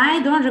 Like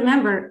I don't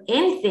remember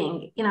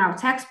anything in our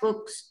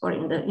textbooks or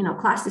in the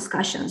class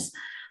discussions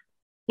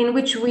in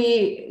which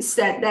we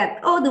said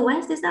that, oh, the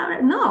West is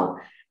not. No,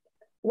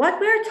 what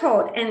we're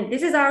taught, and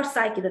this is our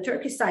psyche, the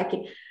Turkish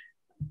psyche,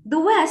 the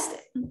West,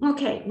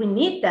 okay, we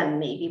need them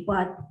maybe,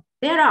 but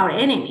they're our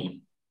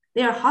enemy.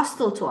 They are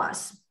hostile to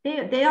us.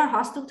 They are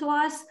hostile to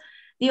us.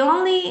 The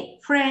only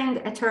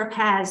friend a Turk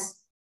has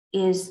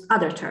is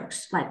other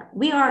Turks. Like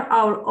we are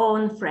our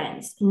own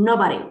friends.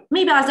 Nobody,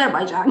 maybe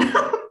Azerbaijan,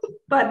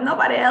 but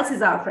nobody else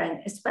is our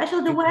friend,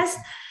 especially the West.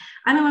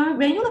 I mean,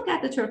 when you look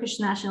at the Turkish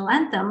national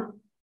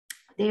anthem,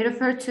 they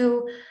refer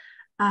to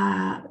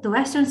the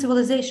Western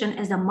civilization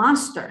as a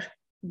monster,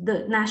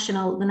 the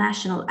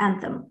national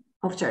anthem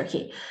of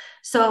Turkey.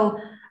 So,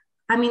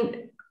 I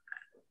mean,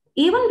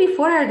 even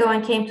before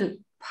Erdogan came to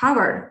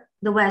power,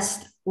 the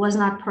West was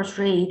not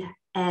portrayed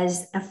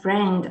as a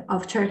friend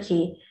of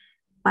Turkey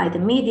by the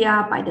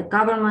media, by the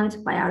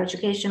government, by our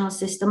educational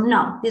system.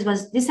 No,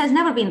 this has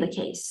never been the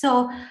case.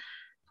 So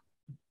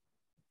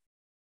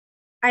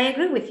I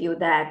agree with you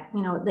that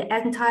the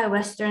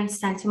anti-Western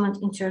sentiment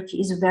in Turkey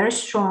is very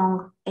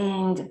strong,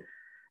 and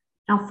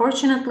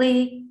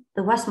unfortunately,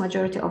 the vast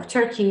majority of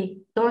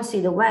Turkey don't see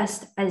the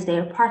West as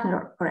their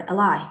partner or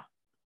ally.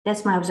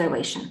 That's my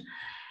observation.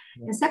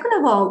 Yeah. And second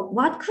of all,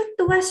 what could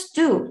the West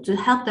do to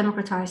help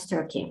democratize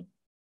Turkey?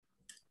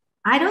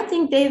 I don't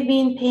think they've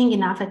been paying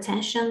enough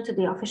attention to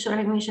the official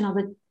recognition of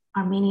the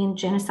Armenian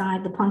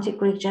genocide, the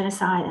Pontic-Greek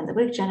genocide, and the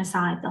Greek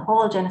genocide, the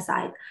whole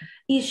genocide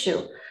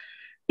issue.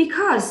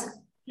 Because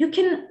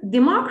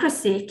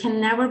democracy can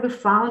never be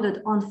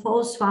founded on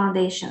false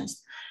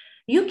foundations.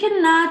 You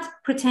cannot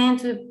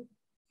pretend to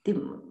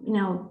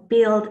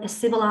build a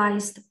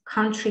civilized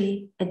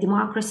country, a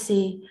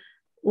democracy,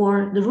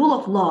 or the rule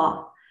of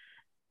law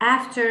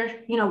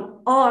after,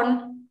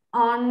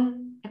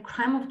 on a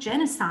crime of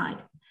genocide.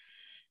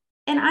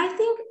 And I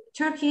think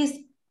Turkey's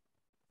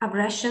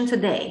aggression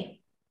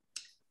today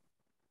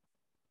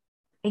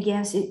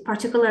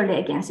particularly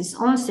against its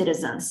own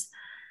citizens,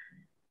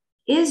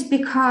 is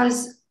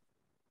because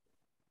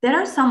there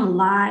are some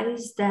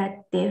lies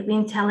that they've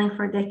been telling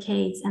for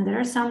decades, and there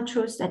are some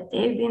truths that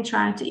they've been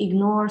trying to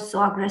ignore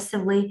so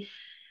aggressively.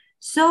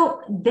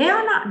 So they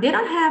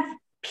don't have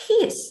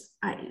peace,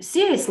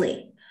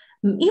 seriously,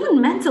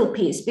 even mental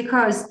peace,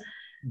 because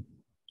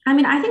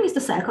I think it's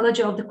the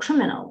psychology of the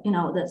criminal,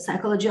 the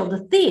psychology of the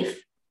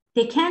thief.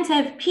 They can't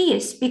have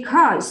peace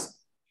because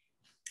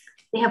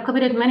they have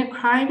committed many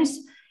crimes.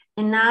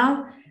 And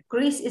now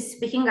Greece is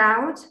speaking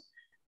out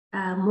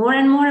more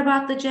and more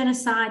about the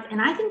genocide.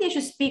 And I think they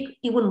should speak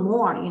even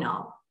more,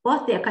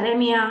 both the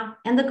academia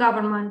and the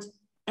government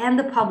and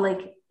the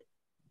public,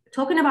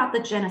 talking about the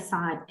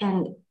genocide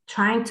and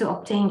trying to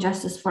obtain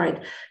justice for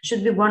it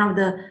should be one of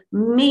the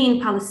main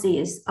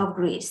policies of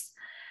Greece.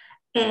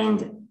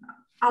 And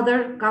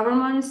other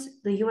governments,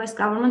 the US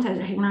government has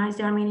recognized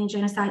the Armenian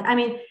genocide.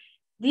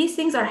 These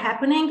things are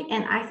happening,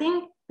 and I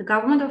think the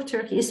government of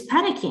Turkey is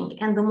panicking,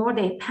 and the more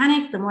they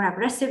panic, the more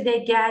aggressive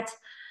they get.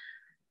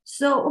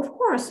 So, of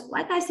course,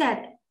 like I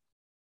said,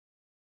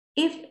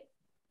 if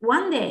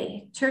one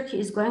day Turkey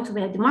is going to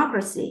be a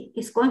democracy,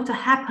 it's going to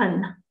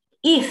happen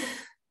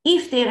if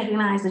they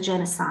recognize the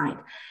genocide,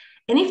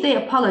 and if they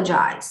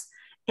apologize,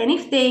 and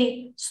if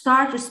they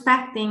start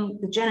respecting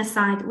the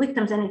genocide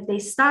victims, and if they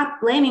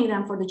stop blaming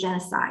them for the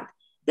genocide.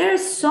 There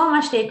is so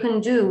much they can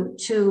do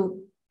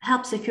to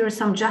help secure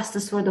some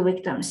justice for the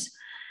victims.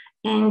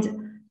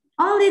 And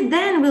only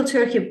then will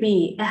Turkey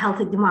be a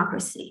healthy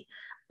democracy.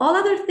 All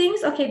other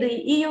things, okay, the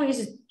EU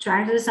is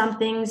trying to do some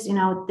things.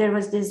 There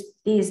was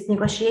these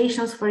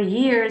negotiations for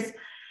years.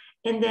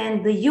 And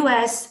then the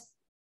US,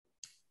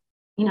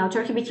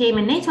 Turkey became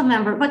a NATO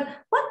member. But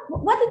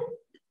what did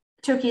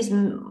Turkey's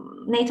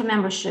NATO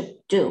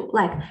membership do?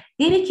 Like,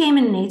 they became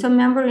a NATO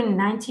member in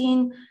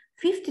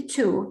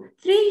 1952.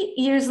 3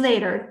 years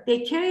later, they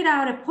carried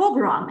out a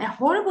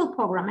horrible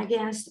pogrom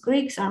against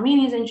Greeks,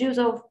 Armenians, and Jews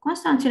of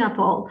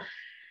Constantinople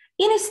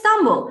in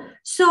Istanbul.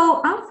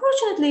 So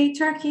unfortunately,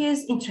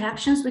 Turkey's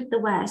interactions with the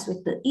West,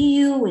 with the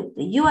EU, with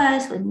the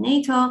US, with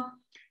NATO,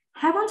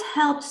 haven't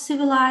helped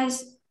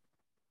civilize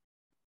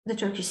the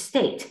Turkish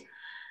state,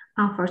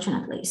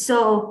 unfortunately.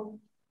 So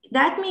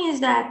that means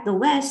that the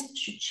West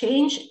should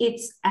change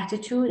its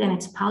attitude and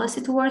its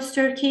policy towards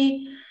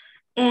Turkey.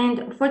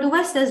 And for the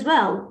West as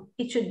well,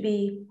 it should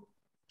be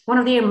one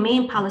of their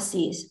main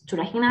policies to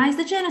recognize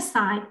the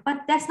genocide,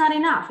 but that's not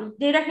enough.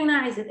 They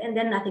recognize it and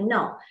then nothing.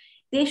 No,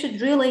 they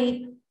should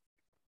really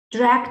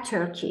drag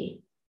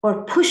Turkey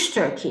or push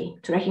Turkey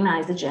to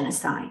recognize the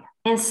genocide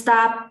and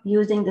stop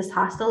using this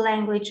hostile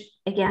language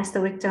against the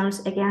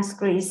victims, against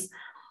Greece,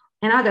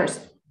 and others.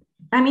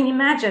 I mean,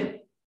 imagine,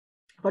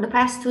 for the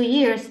past 2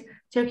 years,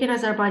 Turkey and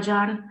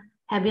Azerbaijan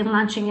have been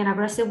launching an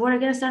aggressive war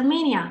against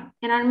Armenia.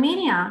 And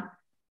Armenia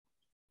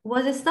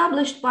was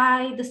established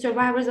by the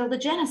survivors of the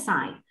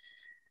genocide.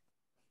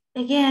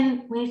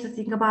 Again, we need to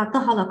think about the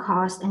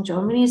Holocaust and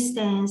Germany's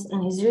stance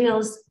and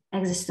Israel's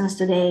existence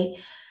today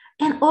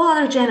and all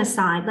other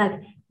genocide.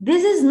 Like,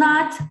 this is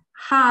not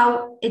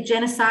how a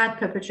genocide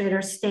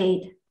perpetrator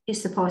state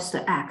is supposed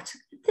to act.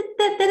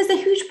 That is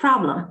a huge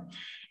problem.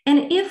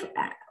 And if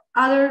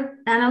other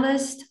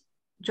analysts,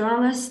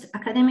 journalists,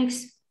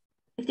 academics,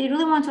 if they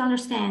really want to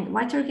understand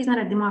why Turkey is not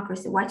a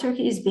democracy, why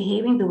Turkey is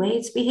behaving the way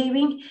it's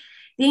behaving,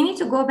 they need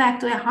to go back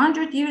to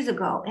 100 years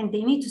ago, and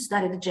they need to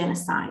study the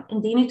genocide,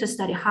 and they need to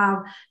study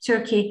how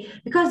Turkey,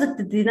 because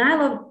the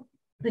denial of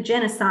the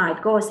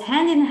genocide goes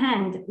hand in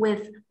hand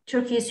with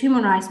Turkey's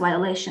human rights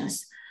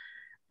violations.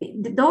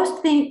 Those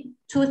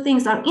two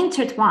things are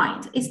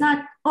intertwined. It's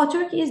not, oh,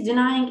 Turkey is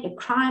denying a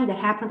crime that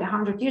happened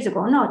 100 years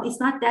ago. No, it's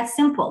not that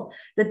simple.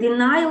 The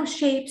denial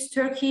shapes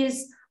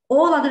Turkey's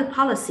all other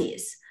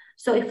policies.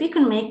 So if we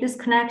can make this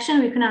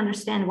connection, we can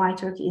understand why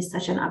Turkey is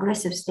such an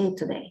aggressive state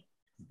today.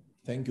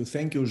 Thank you,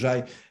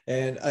 Uzay.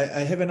 And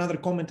I have another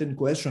comment and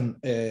question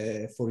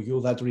for you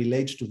that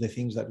relates to the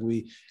things that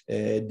we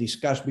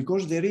discussed,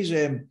 because there is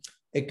a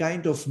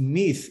kind of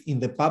myth in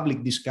the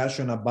public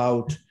discussion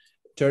about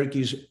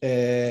Turkey's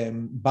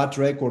bad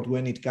record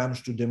when it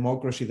comes to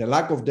democracy, the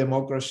lack of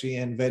democracy,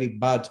 and very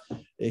bad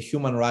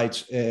human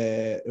rights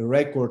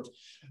record.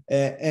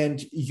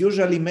 And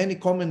usually many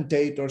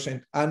commentators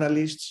and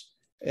analysts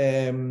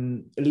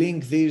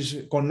connect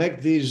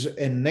this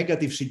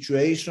negative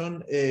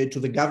situation to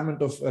the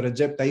government of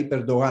Recep Tayyip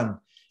Erdogan,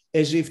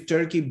 as if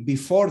Turkey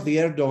before the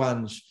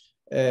Erdogan's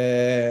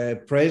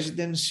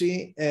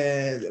presidency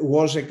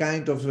was a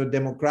kind of a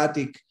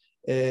democratic,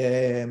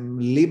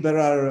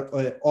 liberal,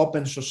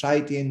 open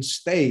society and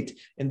state.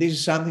 And this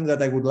is something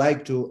that I would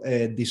like to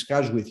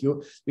discuss with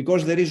you,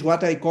 because there is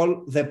what I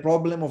call the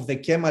problem of the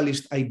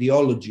Kemalist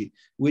ideology,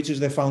 which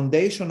is the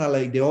foundational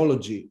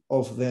ideology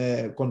of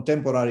the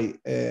contemporary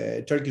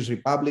Turkish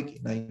Republic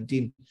in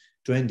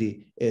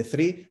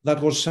 1923,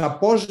 that was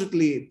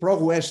supposedly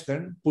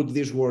pro-Western, put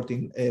this word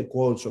in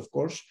quotes, of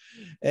course.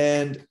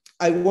 And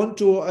I want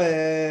to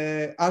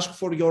ask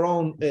for your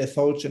own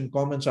thoughts and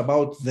comments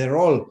about the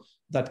role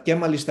that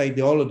Kemalist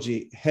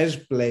ideology has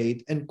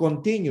played and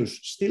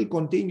still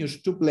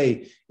continues to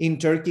play in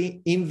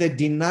Turkey in the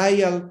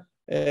denial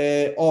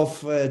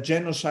of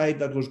genocide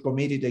that was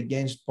committed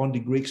against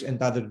Pontic-Greeks and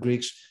other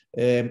Greeks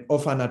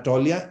of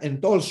Anatolia.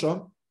 And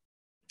also,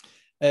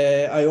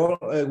 I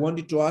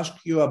wanted to ask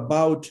you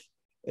about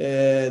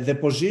the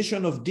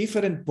position of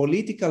different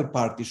political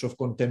parties of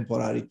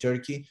contemporary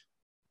Turkey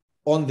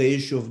on the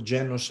issue of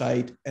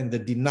genocide and the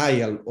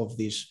denial of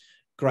this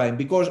crime,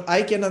 because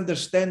I can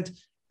understand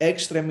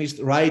extremist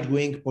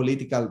right-wing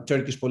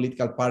Turkish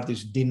political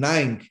parties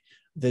denying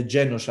the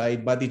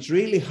genocide, but it's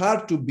really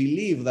hard to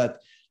believe that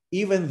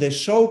even the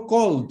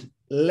so-called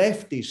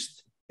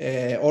leftist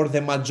or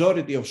the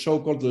majority of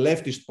so-called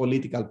leftist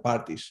political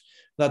parties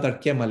that are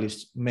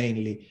Kemalists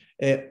mainly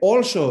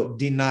also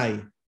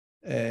deny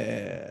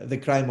the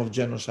crime of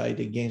genocide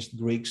against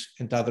Greeks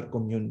and other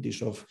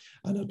communities of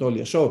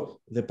Anatolia.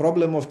 So the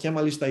problem of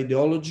Kemalist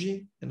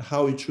ideology and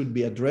how it should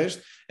be addressed.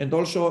 And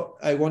also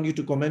I want you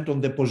to comment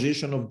on the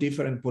position of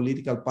different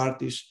political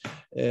parties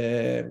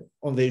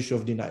on the issue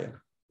of denial.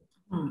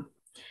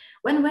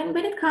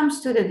 When it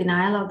comes to the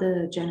denial of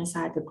the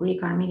genocide, the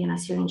Greek, Armenian,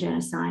 Assyrian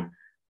genocide,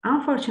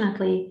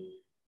 unfortunately,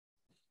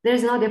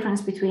 there's no difference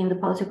between the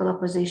political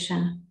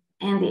opposition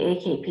and the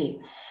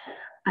AKP.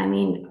 I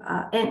mean,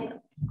 and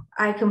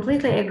I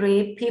completely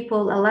agree. A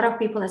lot of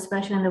people,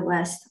 especially in the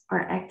West,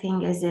 are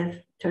acting as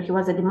if Turkey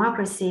was a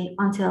democracy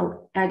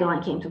until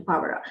Erdogan came to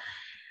power.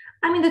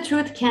 I mean, the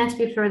truth can't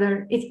be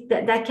further.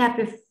 That can't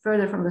be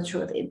further from the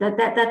truth.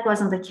 That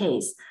wasn't the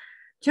case.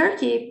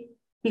 Turkey,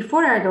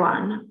 before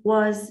Erdogan,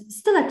 was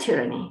still a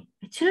tyranny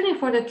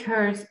for the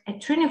Kurds, a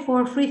tyranny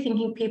for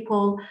free-thinking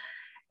people.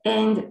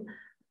 And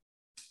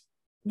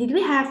did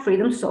we have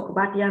freedom to talk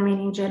about the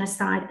Armenian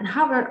genocide and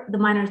how were the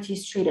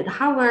minorities treated?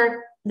 How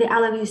were the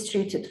Alavis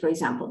treated, for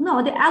example?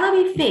 No, the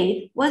Alawi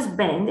faith was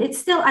banned. It's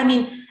still, I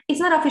mean, it's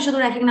not officially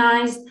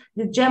recognized.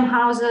 The gem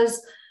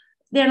houses,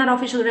 they're not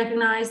officially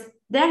recognized.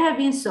 There have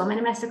been so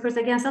many massacres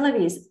against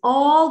Alavis,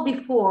 all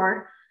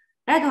before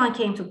Erdogan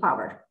came to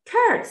power.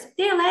 Kurds,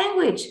 their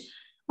language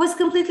was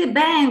completely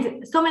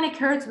banned. So many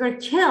Kurds were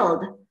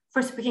killed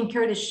for speaking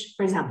Kurdish,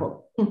 for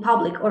example, in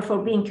public, or for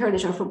being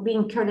Kurdish, or for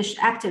being Kurdish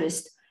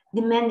activists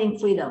demanding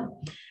freedom.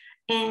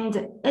 And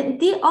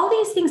all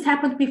these things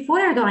happened before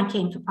Erdogan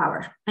came to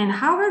power. And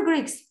how were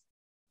Greeks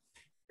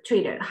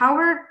treated? How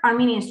were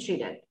Armenians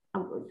treated?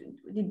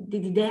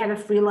 Did they have a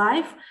free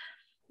life?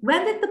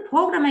 When did the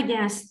pogrom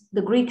against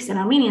the Greeks and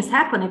Armenians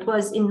happen? It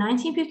was in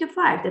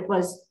 1955. That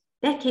was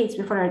decades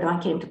before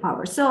Erdogan came to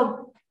power.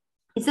 So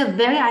it's a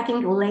very, I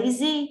think,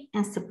 lazy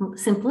and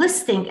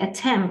simplistic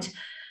attempt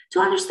to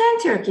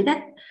understand Turkey.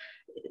 That,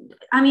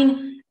 I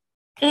mean,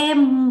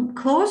 a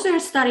closer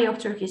study of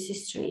Turkey's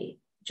history,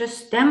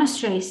 just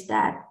demonstrates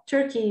that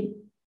Turkey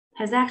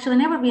has actually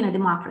never been a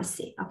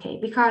democracy, okay?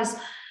 Because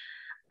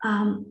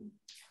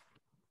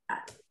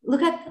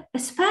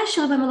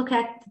especially when we look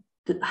at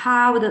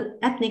how the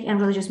ethnic and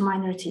religious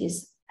minorities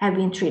have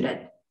been treated.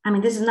 I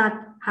mean, this is not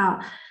how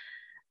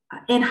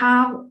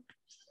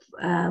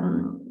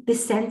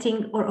dissenting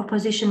or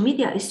opposition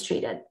media is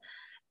treated.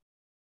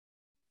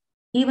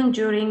 Even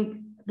during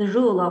the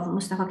rule of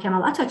Mustafa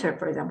Kemal Atatürk,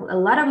 for example, a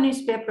lot of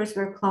newspapers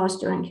were closed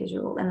during his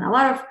rule, and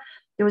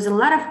there was a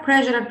lot of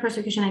pressure and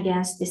persecution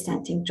against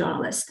dissenting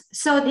journalists.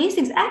 So these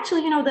things,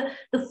 actually,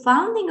 the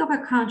founding of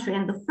a country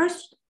and the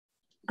first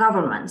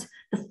government,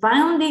 the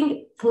founding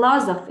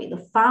philosophy,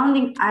 the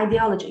founding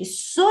ideology is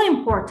so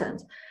important,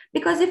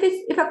 because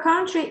if a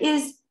country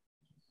is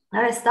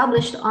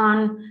established on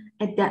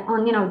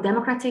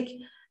democratic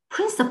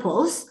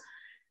principles,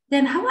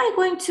 then how are you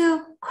going to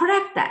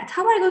correct that?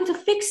 How are you going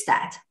to fix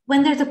that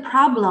when there's a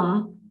problem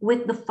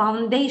with the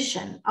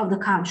foundation of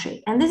the country?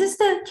 And this is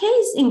the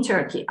case in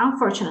Turkey,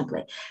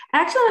 unfortunately.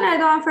 Actually, when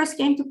Erdogan first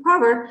came to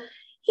power,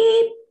 he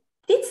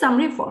did some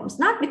reforms,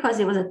 not because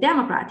he was a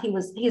Democrat.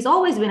 He's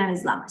always been an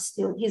Islamist.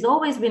 He's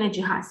always been a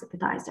jihad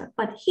sympathizer.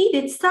 But he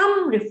did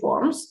some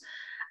reforms,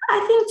 I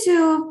think,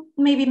 to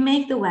maybe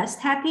make the West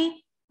happy.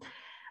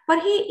 But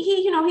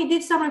he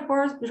did some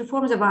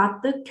reforms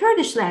about the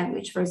Kurdish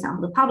language, for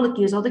example, the public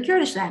use of the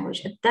Kurdish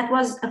language. That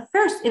was a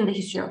first in the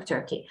history of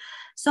Turkey.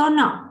 So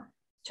no,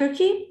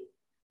 Turkey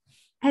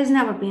has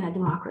never been a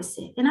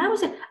democracy. And I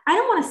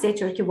don't want to say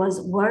Turkey was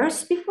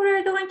worse before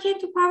Erdogan came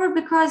to power,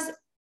 because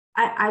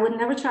I would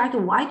never try to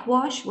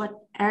whitewash what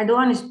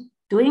Erdogan is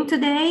doing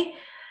today,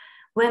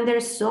 when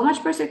there's so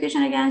much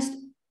persecution against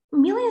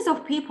millions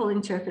of people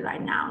in Turkey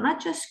right now, not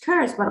just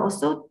Kurds, but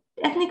also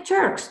ethnic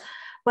Turks.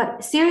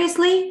 But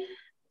seriously,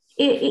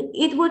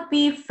 it would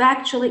be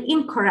factually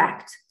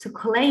incorrect to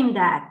claim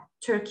that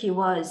Turkey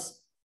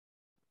was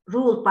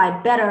ruled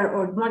by better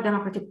or more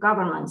democratic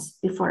governments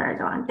before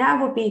Erdogan.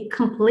 That would be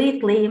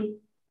completely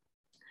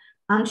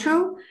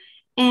untrue.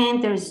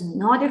 And there's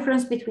no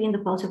difference between the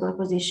political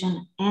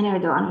opposition and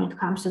Erdogan when it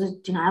comes to the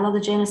denial of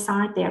the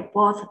genocide. They are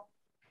both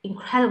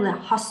incredibly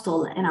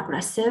hostile and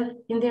aggressive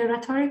in their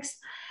rhetorics.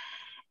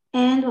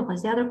 And what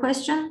was the other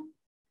question?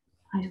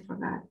 I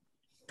forgot.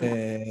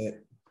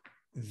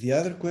 The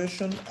other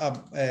question,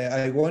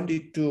 I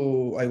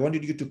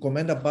wanted you to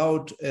comment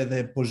about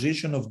the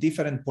position of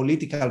different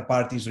political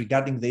parties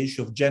regarding the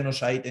issue of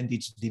genocide and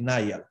its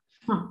denial.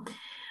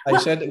 I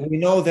said, we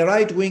know the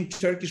right-wing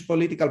Turkish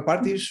political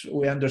parties,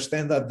 we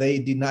understand that they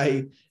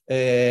deny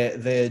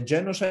the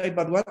genocide,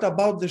 but what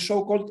about the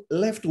so-called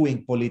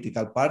left-wing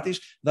political parties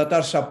that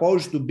are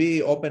supposed to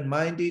be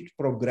open-minded,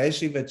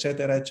 progressive,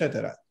 etc.,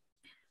 etc.?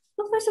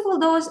 Well, first of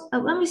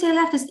all, when we say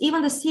leftist,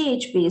 even the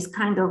CHP is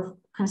kind of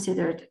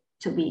considered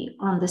to be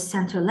on the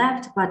center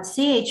left, but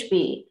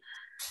CHP,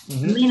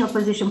 the main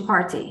opposition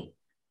party,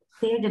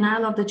 their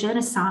denial of the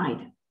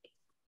genocide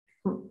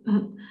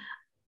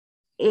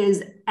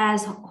is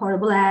as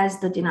horrible as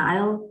the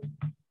denial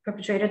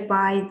perpetrated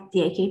by the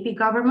AKP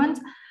government.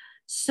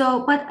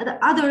 So, but the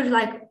other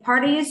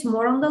parties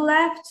more on the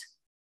left,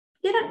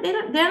 they're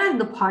not in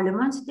the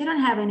parliament. They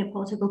don't have any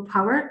political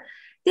power.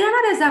 They're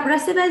not as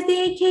aggressive as the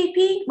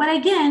AKP, but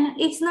again,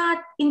 it's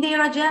not in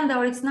their agenda,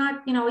 or it's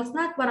not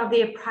one of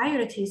their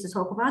priorities to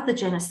talk about the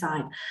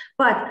genocide.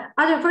 But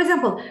for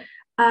example,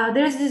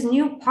 there's this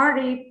new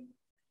party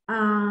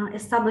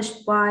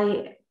established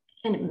by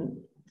a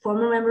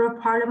former member of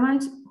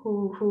parliament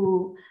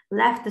who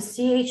left the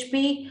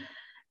CHP.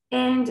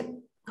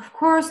 And of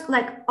course,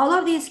 all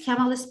of these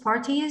Kemalist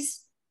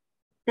parties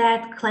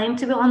that claim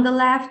to be on the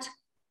left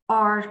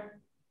are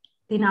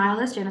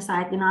denialists,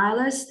 genocide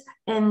denialists.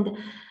 And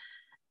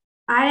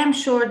I am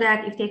sure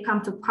that if they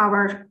come to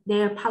power,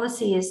 their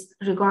policies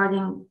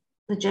regarding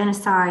the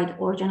genocide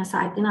or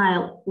genocide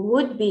denial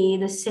would be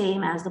the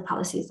same as the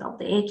policies of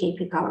the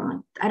AKP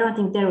government. I don't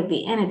think there would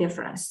be any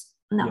difference.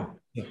 No.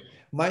 Yeah.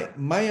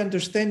 My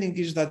understanding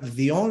is that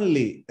the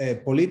only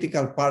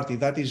political party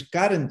that is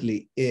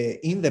currently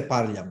in the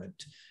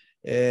parliament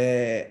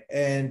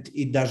and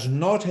it does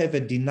not have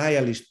a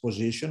denialist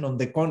position, on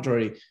the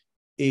contrary,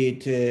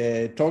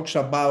 it talks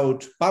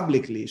about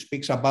publicly,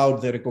 speaks about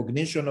the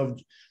recognition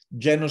of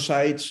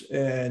genocides,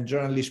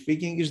 generally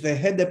speaking, is the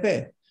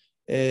HDP,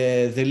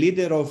 the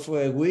leader of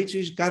which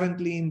is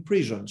currently in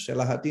prison,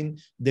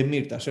 Selahattin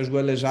Demirtas, as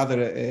well as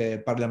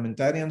other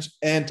parliamentarians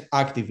and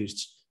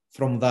activists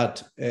from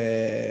that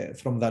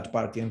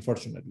party,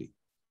 unfortunately.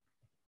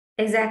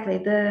 Exactly.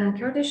 The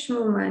Kurdish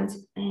movement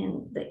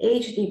and the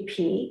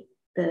HDP,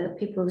 the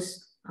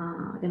People's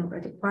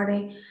Democratic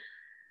Party,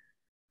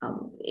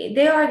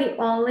 they are the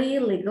only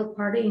legal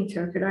party in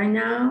Turkey right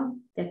now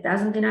that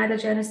doesn't deny the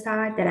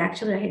genocide, that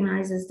actually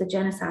recognizes the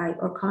genocide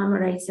or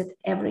commemorates it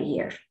every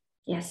year.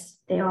 Yes,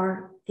 they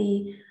are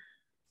the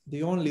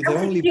only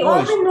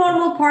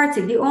normal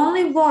party, the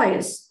only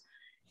voice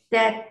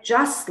that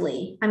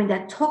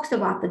that talks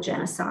about the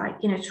genocide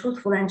in a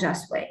truthful and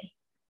just way.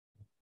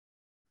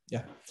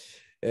 Yeah,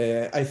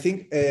 I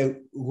think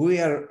we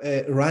are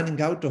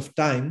running out of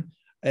time.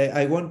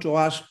 I want to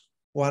ask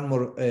one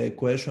more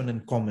question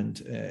and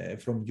comment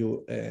from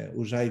you,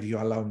 Uzay, if you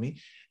allow me.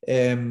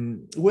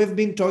 We've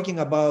been talking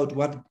about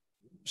what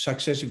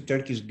successive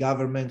Turkish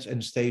governments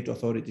and state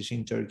authorities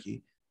in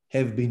Turkey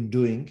have been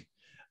doing,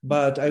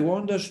 but I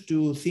want us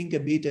to think a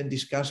bit and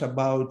discuss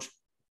about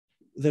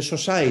the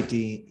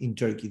society in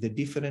Turkey, the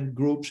different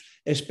groups,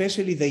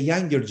 especially the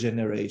younger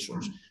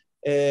generations.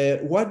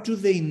 What do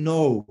they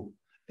know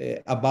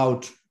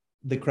about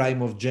the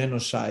crime of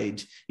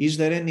genocide? Is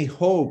there any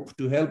hope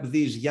to help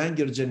this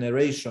younger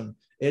generation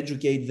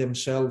educate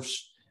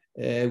themselves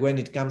when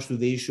it comes to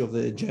the issue of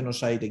the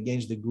genocide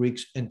against the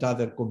Greeks and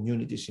other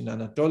communities in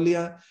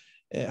Anatolia?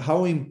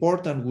 How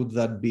important would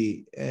that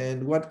be?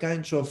 And what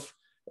kinds of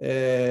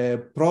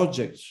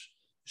projects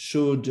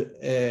should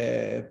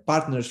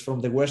partners from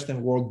the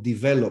Western world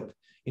develop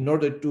in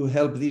order to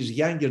help this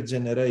younger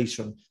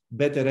generation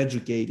better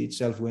educate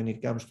itself when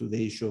it comes to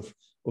the issue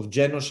of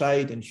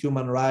genocide and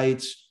human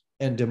rights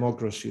and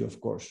democracy, of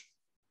course?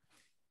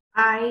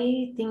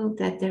 I think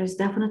that there's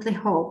definitely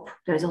hope.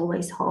 There's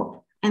always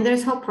hope. And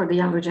there's hope for the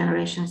younger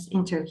generations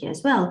in Turkey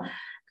as well.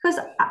 Because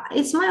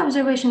it's my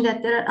observation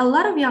that there are a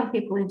lot of young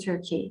people in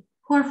Turkey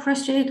who are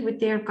frustrated with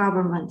their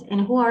government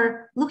and who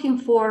are looking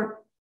for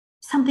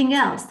something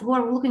else, who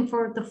are looking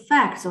for the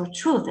facts or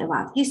truth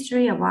about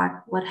history,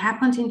 about what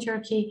happened in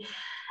Turkey.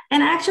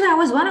 And actually, I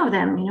was one of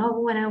them,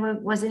 when I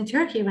was in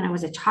Turkey, when I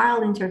was a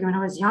child in Turkey, when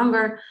I was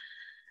younger,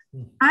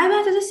 I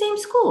went to the same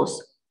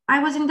schools. I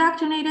was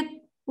indoctrinated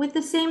with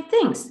the same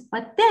things.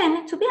 But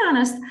then, to be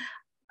honest,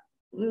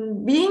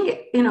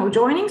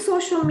 joining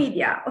social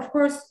media, of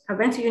course, I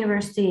went to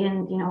university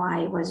and,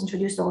 I was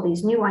introduced to all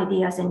these new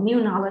ideas and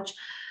new knowledge.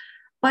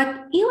 But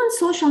even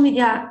social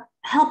media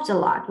helped a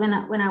lot when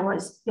I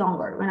was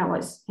younger, when I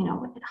was,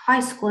 at high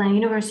school and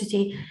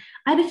university.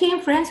 I became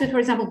friends with, for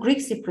example, Greek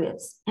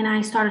Cypriots, and I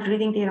started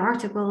reading their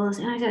articles,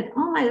 and I said,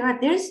 oh my God,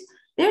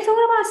 they're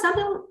talking about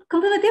something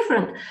completely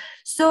different.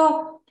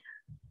 So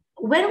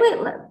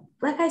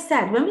like I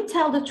said, when we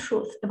tell the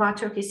truth about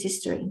Turkey's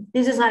history,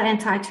 this is not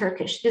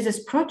anti-Turkish, this is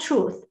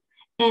pro-truth.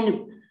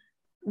 And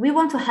we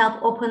want to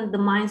help open the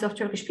minds of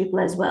Turkish people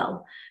as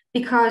well,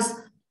 because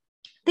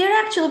they're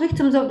actually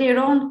victims of their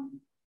own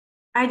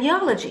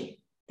ideology.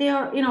 They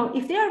are,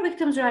 if they are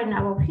victims right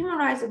now of human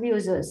rights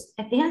abuses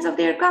at the hands of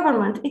their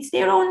government, it's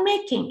their own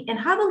making. And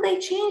how will they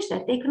change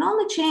that? They can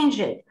only change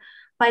it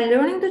by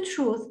learning the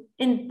truth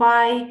and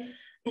by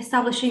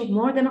establishing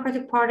more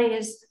democratic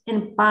parties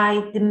and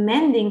by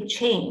demanding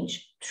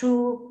change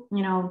through,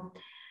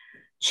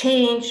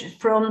 change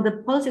from the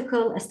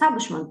political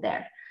establishment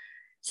there.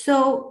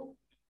 So,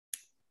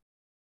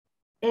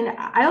 and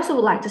I also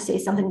would like to say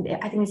something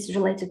that I think is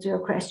related to your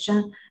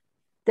question.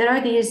 There are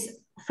these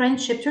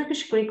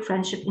Turkish-Greek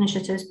friendship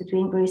initiatives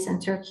between Greece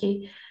and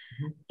Turkey.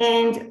 Mm-hmm.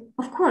 And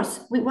of course,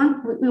 we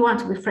want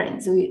to be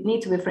friends. We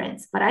need to be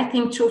friends. But I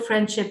think true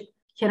friendship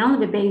can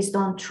only be based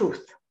on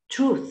truth,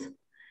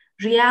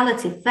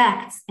 reality,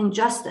 facts, and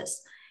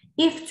justice.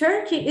 If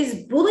Turkey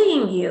is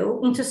bullying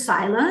you into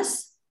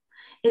silence,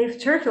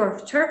 if Turks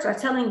are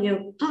telling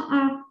you,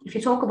 if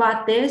you talk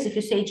about this, if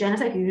you say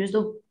genocide, if you use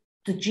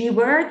the G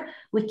word,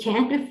 we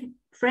can't be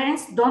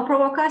friends, don't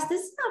provoke us.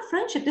 This is not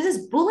friendship, this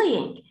is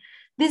bullying.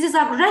 This is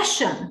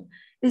aggression.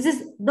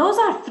 Those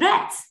are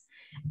threats.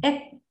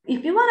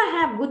 If you want to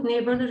have good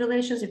neighborly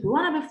relations, if you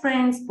want to be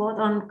friends, both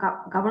on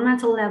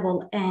governmental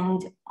level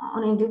and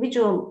on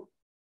individual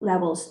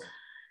levels,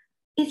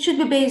 it should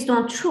be based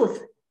on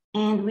truth.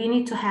 And we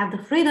need to have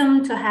the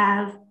freedom to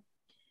have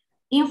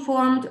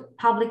informed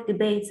public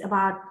debates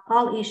about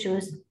all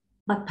issues,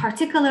 but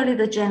particularly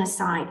the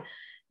genocide.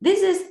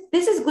 This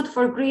is good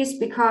for Greece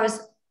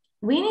because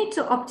we need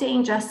to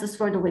obtain justice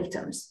for the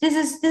victims.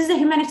 This is a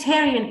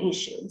humanitarian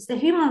issue. It's the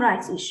human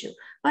rights issue,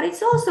 but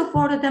it's also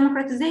for the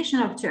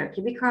democratization of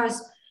Turkey,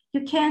 because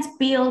you can't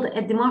build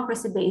a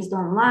democracy based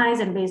on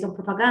lies and based on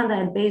propaganda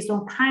and based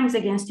on crimes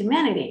against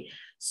humanity.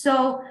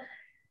 So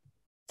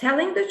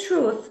telling the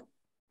truth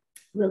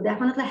will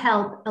definitely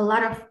help a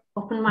lot of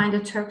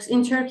open-minded Turks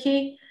in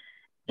Turkey.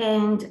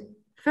 And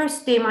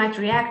first, they might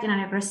react in an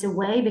aggressive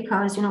way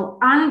because,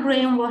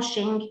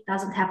 unbrainwashing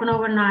doesn't happen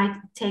overnight.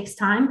 It takes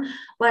time.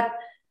 But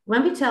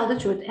when we tell the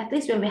truth, at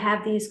least when we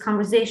have these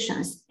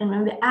conversations and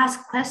when we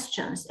ask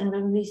questions and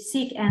when we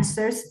seek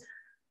answers,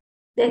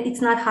 that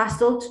it's not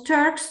hostile to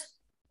Turks.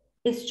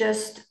 It's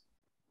just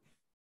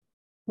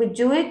we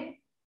do it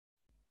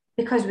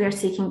because we are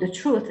seeking the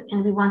truth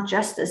and we want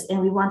justice and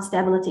we want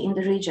stability in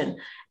the region.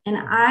 And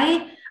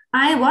I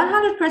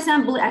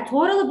 100% believe, I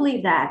totally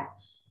believe that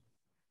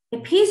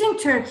appeasing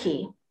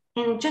Turkey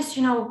and just,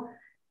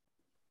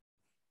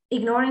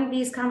 ignoring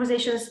these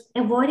conversations,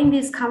 avoiding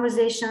these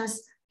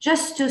conversations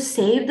just to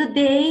save the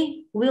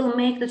day will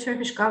make the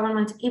Turkish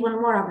government even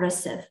more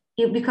aggressive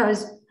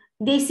because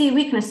they see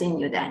weakness in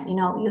you then.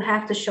 You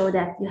have to show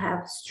that you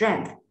have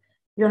strength.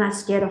 You're not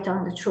scared of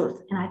telling the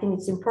truth. And I think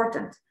it's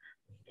important.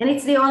 And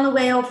it's the only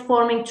way of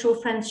forming true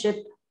friendship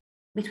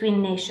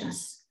between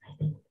nations, I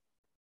think.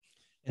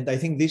 And I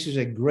think this is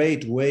a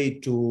great way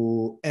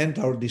to end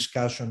our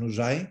discussion,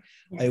 Uzay.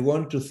 I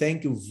want to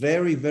thank you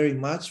very, very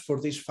much for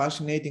this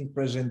fascinating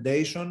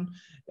presentation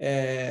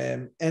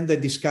and the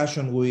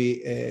discussion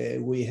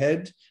we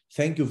had.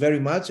 Thank you very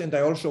much. And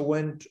I also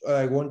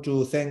want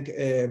to thank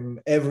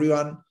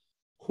everyone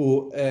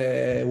who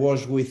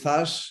was with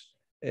us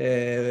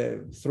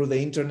through the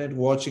internet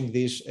watching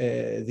these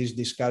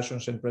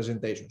discussions and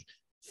presentations.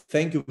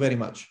 Thank you very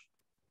much.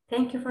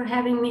 Thank you for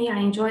having me. I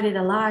enjoyed it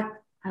a lot.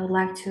 I would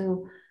like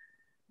to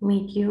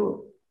meet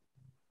you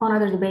on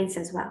other debates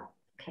as well.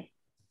 Okay.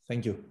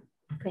 Thank you.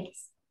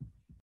 Thanks.